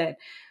realization that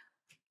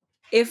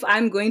if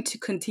I'm going to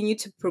continue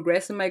to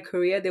progress in my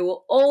career, there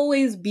will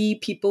always be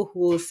people who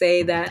will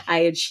say that I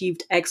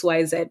achieved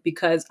XYZ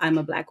because I'm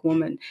a Black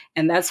woman.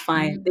 And that's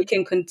fine. They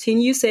can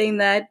continue saying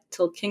that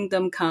till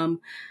kingdom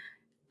come.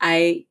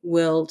 I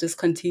will just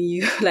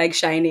continue like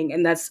shining.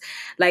 And that's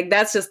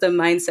just the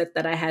mindset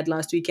that I had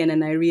last weekend.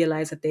 And I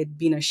realized that there'd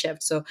been a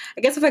shift. So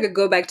I guess if I could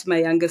go back to my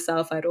younger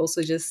self, I'd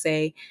also just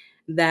say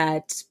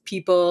that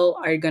people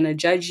are going to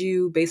judge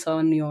you based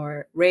on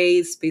your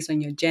race, based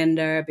on your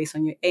gender, based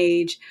on your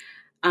age,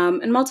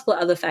 and multiple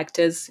other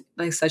factors,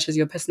 like such as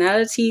your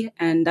personality.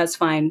 And that's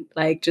fine.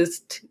 Like,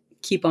 just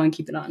keep on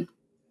keeping on.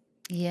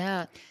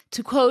 Yeah.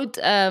 To quote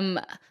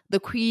the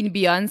Queen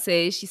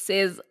Beyonce, she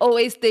says,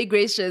 "Always stay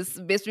gracious.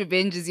 Best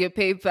revenge is your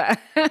paper."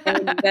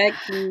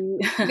 Exactly.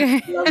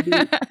 I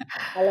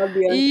love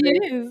Beyonce.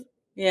 Yes.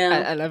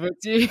 Yeah. I love it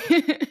too.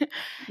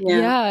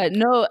 Yeah. Yeah.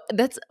 No,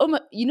 that's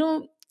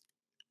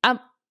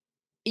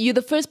you're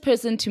the first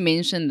person to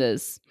mention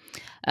this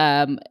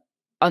on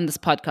this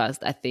podcast,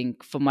 I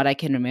think, from what I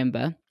can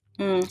remember.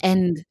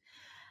 And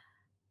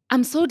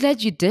I'm so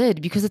glad you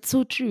did, because it's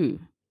so true.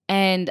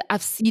 And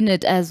I've seen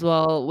it as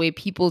well, where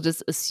people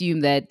just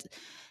assume that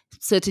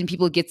certain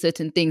people get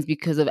certain things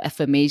because of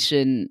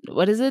affirmation.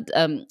 What is it?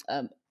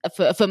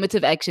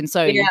 Affirmative action.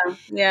 Sorry.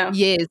 Yeah.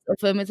 Yes,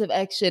 affirmative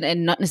action,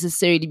 and not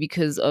necessarily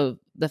because of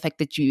the fact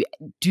that you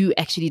do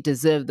actually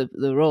deserve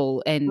the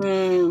role. And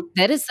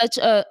that is such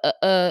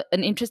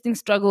an interesting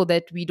struggle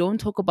that we don't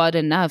talk about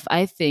enough,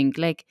 I think.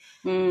 Like,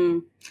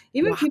 even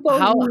people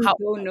who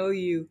don't know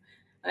you,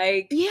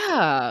 like,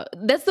 yeah,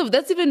 that's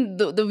even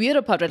the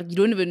weirder part, right? Like, you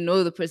don't even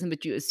know the person,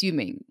 but you're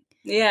assuming.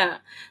 Yeah.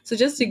 So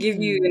just to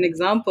give you an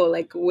example,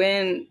 like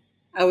when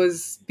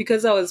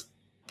because I was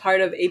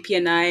part of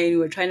APNI and we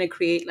were trying to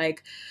create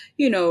like,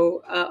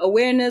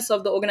 awareness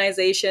of the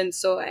organization.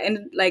 So I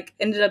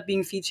ended up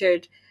being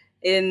featured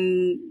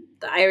in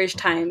the Irish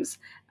Times,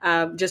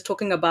 just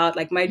talking about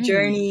like my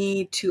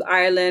journey to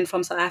Ireland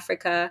from South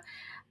Africa.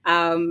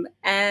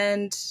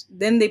 And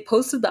then they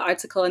posted the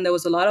article and there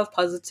was a lot of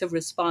positive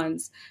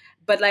response.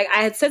 But like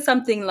I had said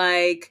something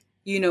like,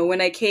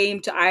 when I came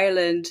to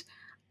Ireland,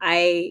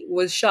 I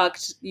was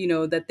shocked,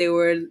 that there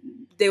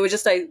were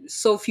just like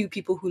so few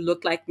people who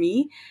looked like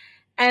me.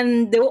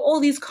 And there were all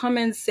these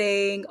comments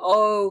saying,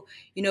 oh,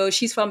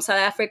 she's from South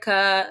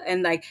Africa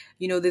and like,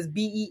 there's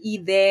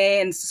BEE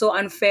there and it's so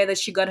unfair that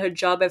she got her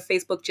job at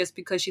Facebook just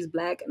because she's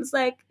Black. And it's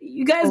like,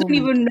 you guys don't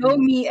even know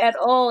me at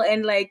all.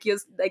 And like,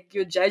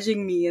 you're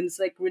judging me and it's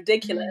like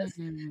ridiculous.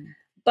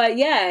 But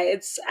yeah,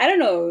 I don't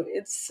know.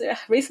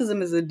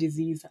 Racism is a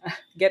disease.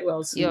 Get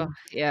well soon.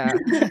 Yeah.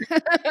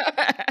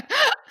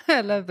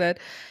 I love that.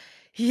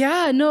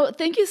 Yeah, no,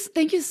 thank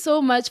you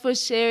so much for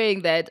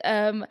sharing that.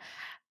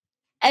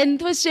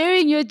 And for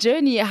sharing your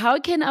journey. How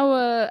can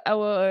our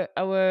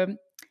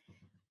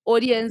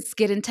audience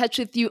get in touch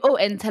with you? Oh,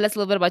 and tell us a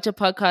little bit about your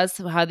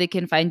podcast, how they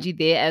can find you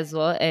there as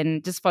well,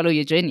 and just follow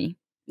your journey.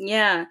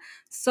 Yeah.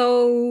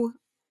 So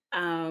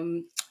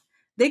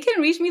they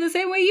can reach me the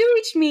same way you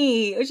reach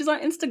me, which is on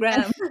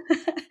Instagram.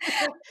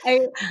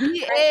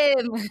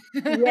 DM.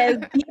 Yes,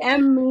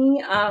 DM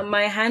me.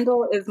 My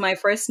handle is my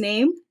first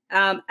name,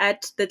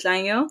 at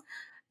Tetlanyo.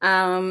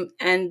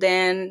 And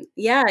then,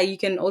 you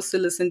can also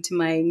listen to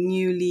my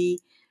newly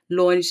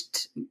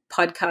launched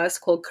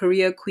podcast called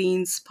Career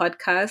Queens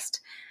Podcast.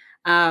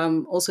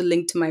 Also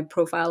linked to my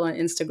profile on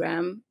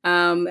Instagram.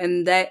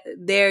 And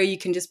there you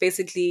can just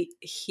basically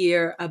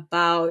hear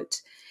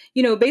about,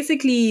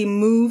 basically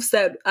moves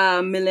that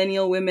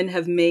millennial women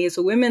have made.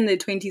 So women in their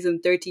 20s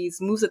and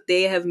 30s, moves that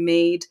they have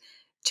made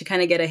to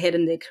kind of get ahead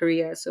in their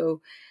career.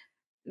 So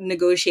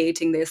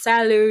negotiating their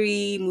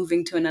salary,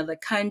 moving to another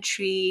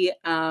country,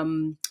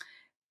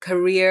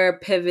 career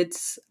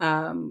pivots,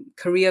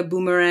 career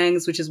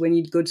boomerangs, which is when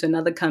you go to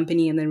another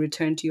company and then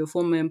return to your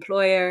former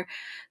employer.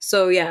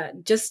 So yeah,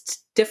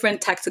 just different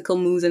tactical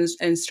moves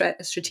and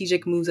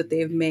strategic moves that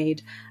they've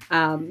made.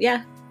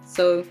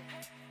 So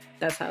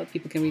that's how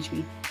people can reach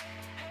me.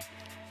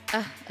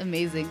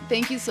 Amazing.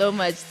 Thank you so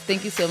much.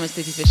 Thank you so much,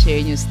 Titi, for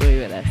sharing your story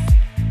with us.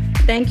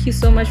 Thank you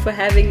so much for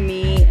having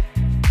me.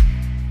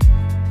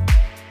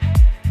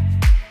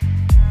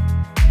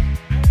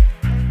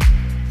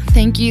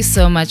 Thank you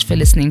so much for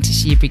listening to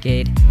She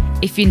Brigade.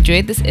 If you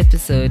enjoyed this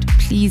episode,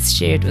 please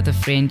share it with a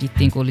friend you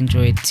think will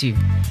enjoy it too.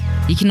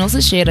 You can also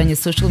share it on your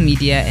social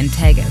media and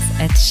tag us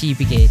at She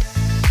Brigade.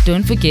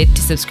 Don't forget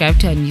to subscribe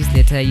to our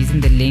newsletter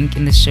using the link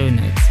in the show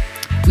notes.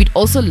 We'd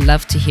also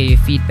love to hear your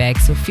feedback,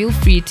 so feel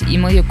free to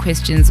email your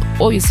questions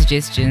or your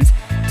suggestions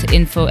to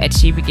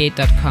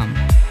info@shebrigade.com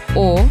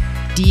or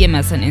DM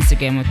us on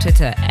Instagram or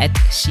Twitter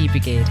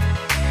 @shebrigade.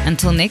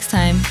 Until next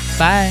time,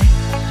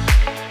 bye.